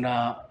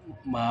 kuna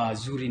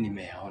mazuri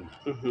nimeyaona.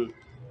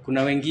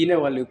 Kuna wengine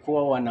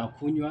walikuwa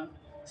wanakunywa,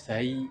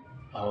 sahi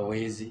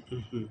hawawezi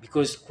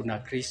because kuna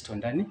Kristo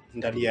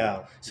ndani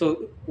yao. So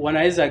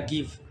wanaweza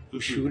give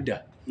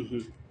ushuhuda,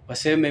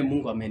 waseme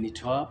Mungu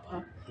amenitoa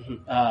hapa,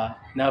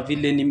 na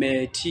vile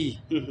nimetii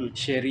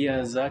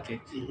sheria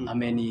zake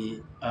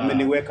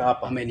ameniweka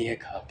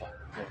hapa.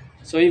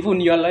 So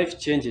even your life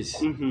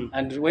changes,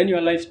 and when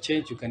your life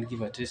change you can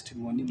give a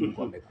testimony.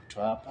 Mungu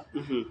amekutoa hapa,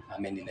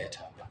 amenileta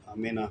hapa.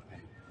 Amina.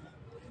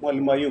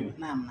 Mwalimu Ayubu,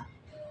 Naam.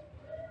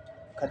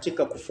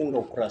 Katika kufunga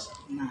ukurasa,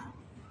 Naam.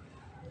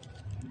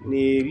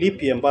 Ni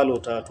lipi ambalo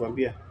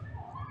utatuambia?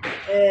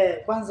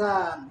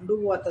 Kwanza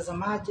ndugu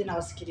watazamaji na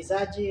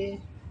wasikilizaji,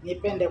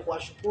 nipende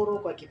kuwashukuru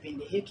kwa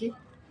kipindi hiki.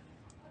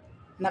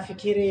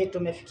 Nafikiri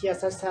tumefikia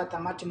sasa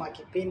tamati mwa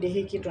kipindi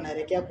hiki,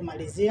 tunaelekea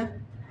kumalizia.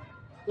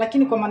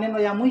 Lakini kwa maneno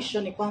ya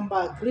mwisho ni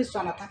kwamba Kristo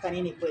anataka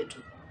nini kwetu?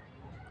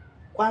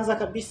 Kwanza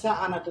kabisa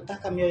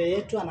anatutaka mioyo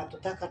yetu,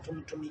 anatutaka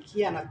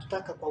tumtumikie,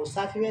 anatutaka kwa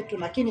usafi wetu,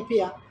 lakini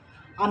pia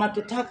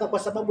anatutaka kwa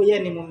sababu yeye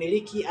ni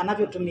mmiliki,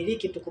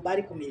 anavyotumiliki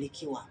tukubali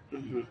kumilikiwa.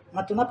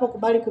 Na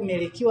tunapokubali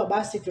kumilikiwa,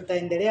 basi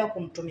tutaendelea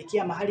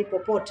kumtumikia mahali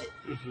popote.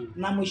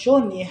 Na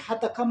mwishoni,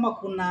 hata kama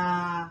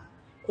kuna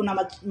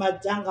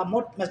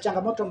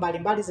changamoto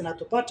mbalimbali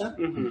zinatupata,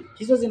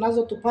 hizo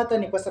zinazotupata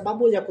ni kwa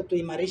sababu ya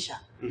kutuimarisha,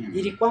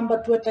 ili kwamba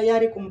tuwe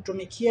tayari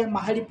kumtumikia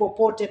mahali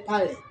popote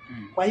pale.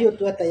 Kwa hiyo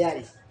tuwe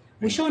tayari.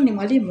 Mwishoni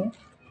mwalimu,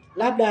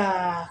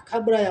 labda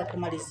kabla ya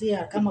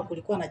kumalizia, kama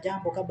kulikuwa na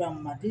jambo kabla ya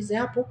kumaliza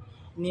hapo,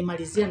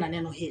 nimalizia na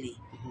neno hili.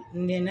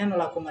 Ni neno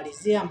la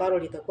kumalizia ambalo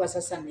litakuwa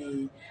sasa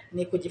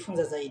ni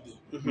kujifunza zaidi.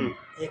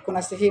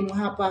 Kuna sehemu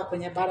hapa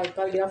kwenye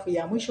paragrafu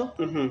ya mwisho,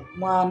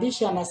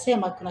 mwandishi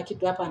anasema, kuna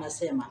kitu hapa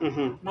anasema.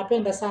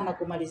 Napenda sana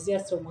kumalizia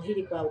somo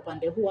hili kwa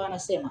upande huu.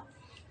 Anasema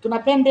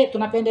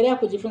tunapendelea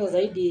kujifunza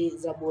zaidi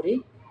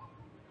Zaburi.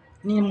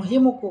 Ni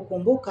muhimu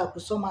kukumbuka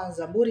kusoma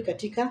Zaburi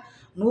katika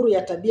nuru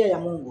ya tabia ya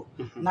Mungu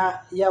na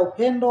ya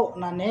upendo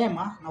na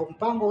neema na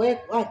mpango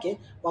wake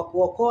wa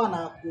kuokoa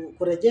na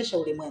kurejesha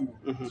ulimwengu.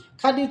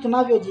 Kadri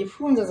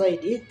tunavyojifunza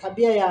zaidi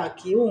tabia ya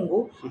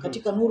kiungu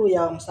katika nuru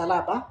ya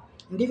msalaba,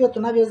 ndivyo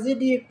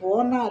tunavyozidi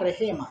kuona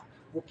rehema,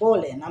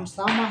 upole na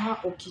msamaha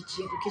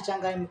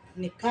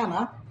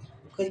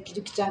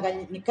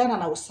ukichanganyikana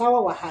na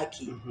usawa wa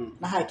haki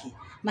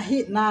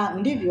na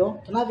ndivyo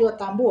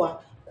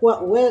tunavyotambua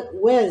kwa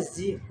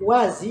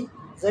wazi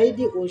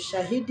zaidi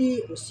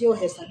ushahidi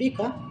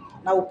usiohesabika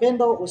na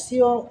upendo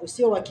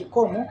usio wa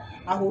kikomo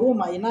na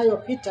huruma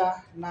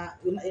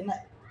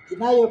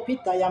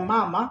inayopita ya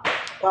mama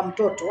kwa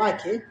mtoto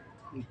wake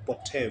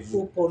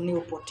mpotevu. Ni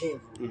upotevu.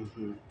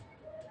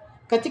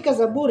 Katika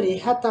Zaburi,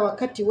 hata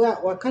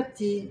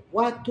wakati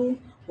watu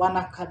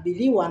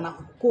wanakabiliwa na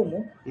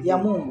hukumu ya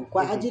Mungu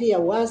kwa ajili ya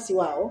uasi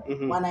wao,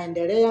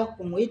 wanaendelea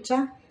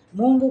kumuita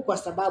Mungu kwa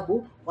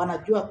sababu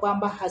wanajua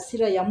kwamba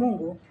hasira ya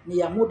Mungu ni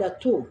ya muda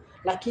tu,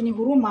 lakini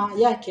huruma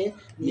yake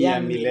ni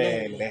ya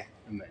milele.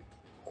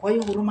 Kwa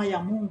hiyo huruma ya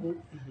Mungu,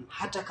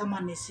 hata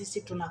kama ni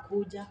sisi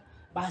tunakuja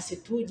basi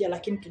tuje,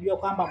 lakini tujue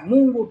kwamba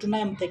Mungu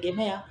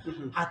tunayemtegemea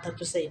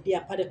atatusaidia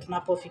pale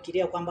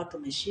tunapofikiria kwamba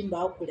tumeshindwa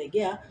au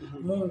kulegea.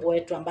 Mungu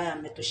wetu ambaye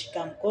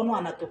ametushika mkono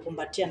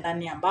anatukumbatia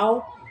ndani ya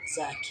mbao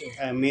zake.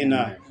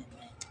 Amina.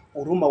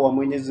 Huruma wa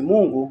Mwenyezi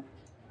Mungu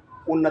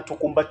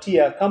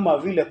unatukumbatia kama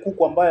vile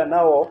kuku ambaye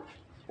nao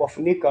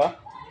wafunika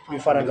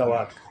vifaranga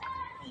wake.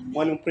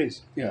 Mwalimu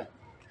Prince. Yeah.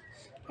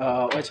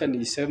 Wacha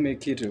niseme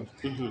kitu.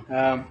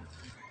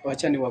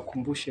 Wacha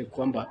niwakumbushe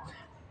kwamba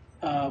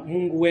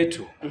Mungu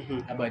wetu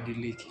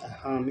habadiliki.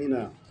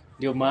 Amina.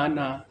 Ndio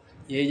maana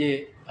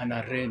yeye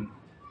ana reign.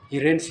 He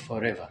reigns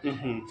forever.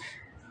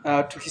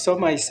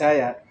 Tukisoma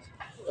Isaya,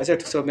 wacha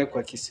tusome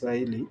kwa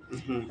Kiswahili,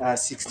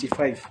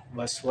 65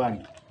 verse 1.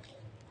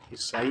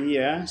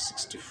 Isaiah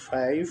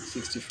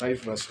 65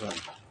 verse 1.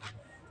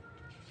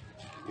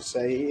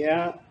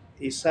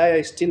 Isaya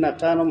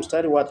 65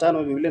 mstari wa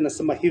 5, Biblia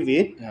inasema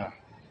hivi. Yeah.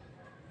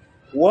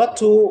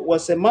 Watu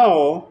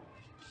wasemao,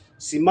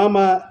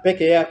 simama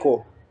peke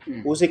yako,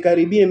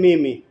 usikaribie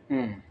mimi.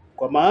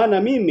 Kwa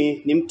maana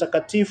mimi ni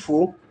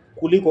mtakatifu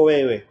kuliko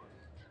wewe.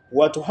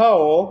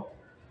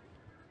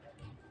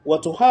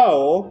 Watu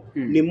hao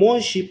ni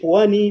moshi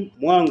puani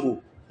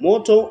mwangu,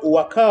 moto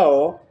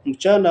uwakao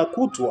mchana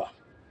kutwa.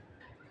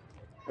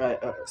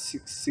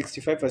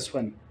 65 verse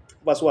 1.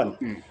 Verse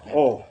 1.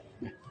 Oh.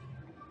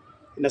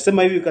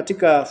 Inasema hivi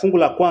katika fungu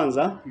la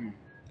kwanza,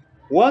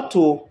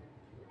 watu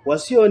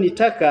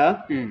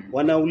wasionitaka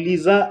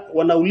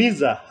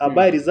wanauliza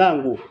habari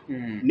zangu.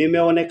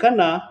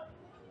 Nimeonekana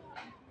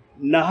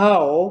na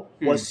hao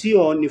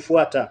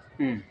wasionifuata.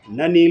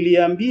 Na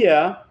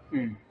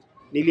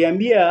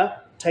niliambia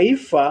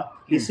taifa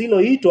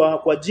lisiloitwa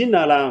kwa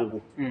jina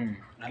langu.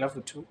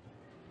 Alafu tu,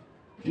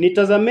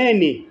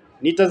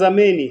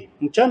 nitazameni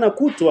mchana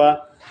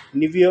kutwa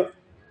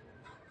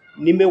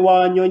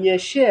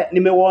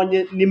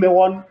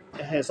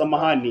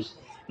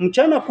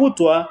mchana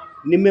kutwa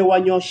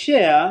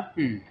nimewanyoshea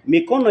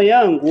mikono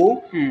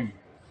yangu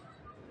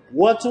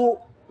watu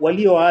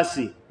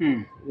walioasi,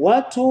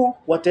 watu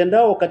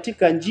watendao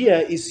katika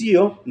njia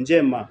isiyo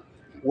njema,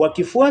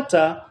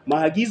 wakifuata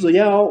maagizo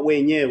yao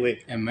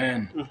wenyewe.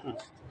 Amen.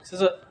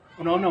 Sasa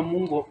unaona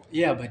Mungu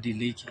yeye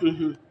habadiliki.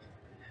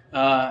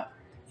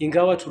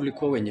 Ingawa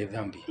tulikuwa wenye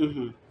dhambi,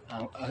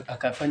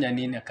 akafanya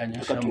nini?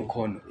 Akanyosha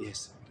mkono.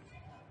 Yes.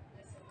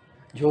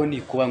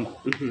 Njoni kwangu.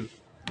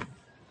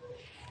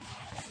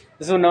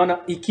 So unaona,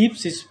 he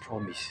keeps his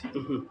promise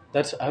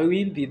that I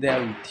will be there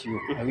with you.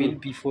 I will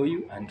be for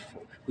you and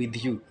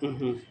with you.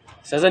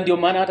 Sasa ndio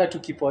maana hata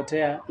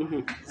tukipotea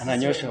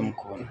ananyosha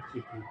mkono.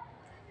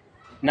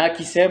 Na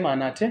akisema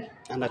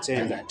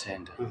anatenda.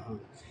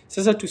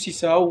 Sasa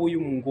tusisahau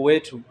huyu Mungu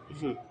wetu.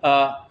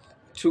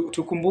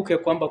 Tukumbuke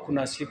kwamba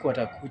kuna siku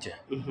atakuja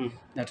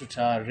na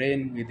tuta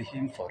reign with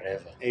him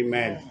forever.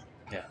 Amen.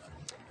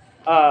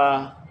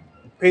 Yeah.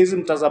 Mpenzi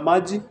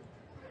mtazamaji,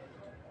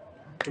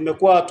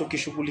 tumekuwa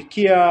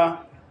tukishughulikia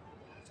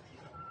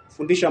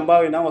fundisho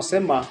ambayo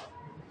inayosema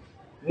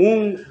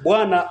Mungu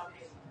Bwana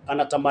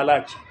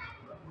anatamalaki.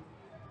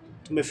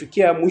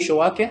 Tumefikia mwisho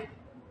wake.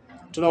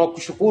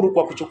 Tunawakushukuru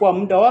kwa kuchukua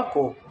muda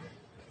wako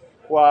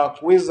kwa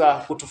kuweza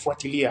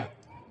kutufuatilia.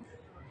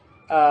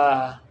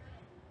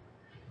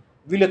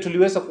 Vile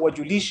tuliweza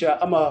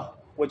kuwajulisha ama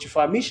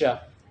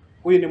kuwajifahamisha,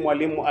 huyu ni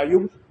Mwalimu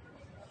Ayub,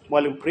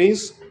 Mwalimu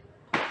Prince,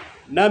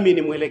 nami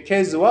ni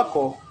mwelekezi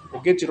wako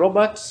Ogeti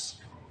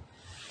Roberts.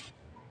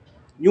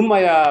 Nyuma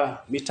ya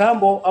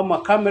mitambo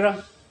ama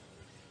kamera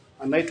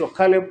anaitwa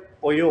Caleb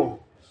Oyo.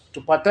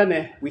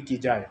 Tupatane wiki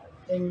ijayo.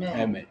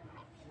 Amen.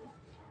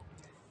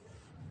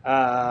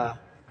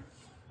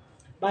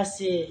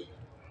 Basi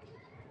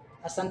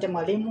asante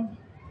mwalimu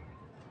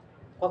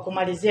kwa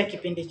kumalizia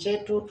kipindi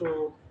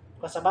chetu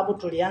kwa sababu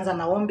tulianza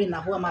na ombi, na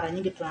huwa mara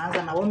nyingi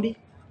tunaanza na ombi,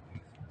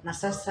 na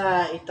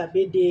sasa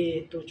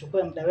itabidi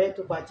tuchukue muda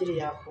wetu kwa ajili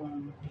ya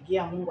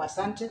kumpigia Mungu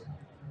asante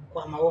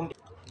kwa maombi.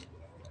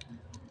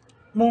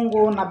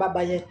 Mungu na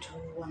Baba yetu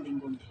wa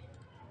mbinguni,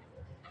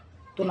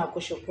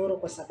 tunakushukuru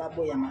kwa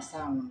sababu ya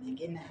masaa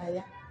mengine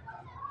haya.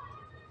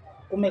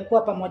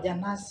 Umekuwa pamoja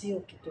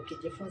nasi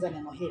tukijifunza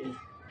neno hili.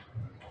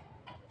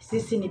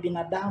 Sisi ni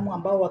binadamu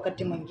ambao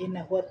wakati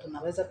mwingine huwa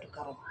tunaweza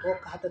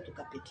tukaropoka hata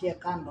tukapitia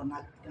kando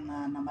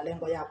na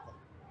malengo yako.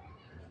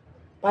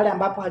 Pale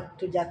ambapo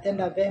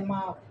hatujatenda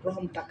vema,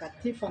 Roho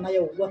Mtakatifu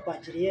anayeugua kwa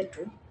ajili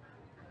yetu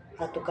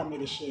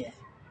hatukamilishie.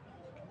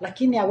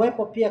 Lakini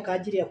awepo pia kwa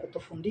ajili ya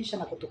kutufundisha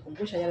na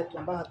kutukumbusha yale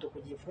ambayo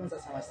hatukujifunza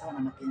sawa sawa na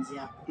mapenzi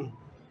yako.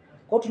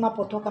 Kwa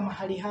tunapotoka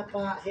mahali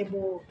hapa,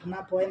 hebu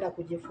tunapoenda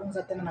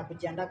kujifunza tena na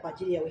kujiandaa kwa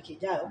ajili ya wiki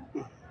ijayo,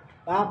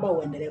 Baba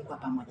uendelee kuwa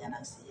pamoja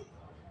nasi.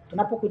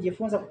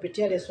 Tunapokujifunza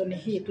kupitia lesoni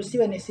hii,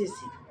 tusiwe ni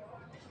sisi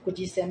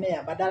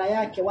kujisemea, badala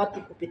yake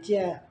watu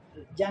kupitia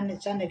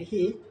channel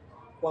hii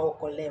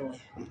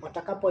waokolewe.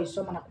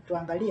 Watakapoisoma na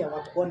kutuangalia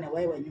wakuone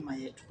wewe nyuma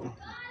yetu.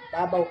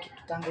 Baba,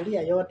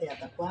 ukitutangulia yote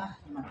yatakuwa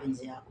ni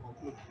mapenzi yako.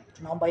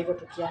 Tunaomba hivyo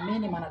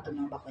tukiamini, maana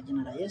tunaomba kwa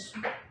jina la Yesu.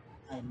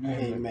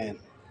 Amen. Amen.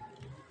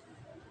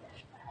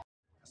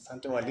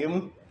 Asante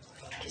walimu.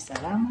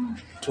 salama.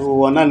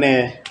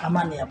 Tuonane.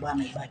 Amani ya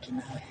Bwana ibaki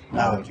nawe.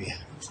 Nawe pia.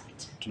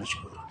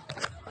 Tunashukuru.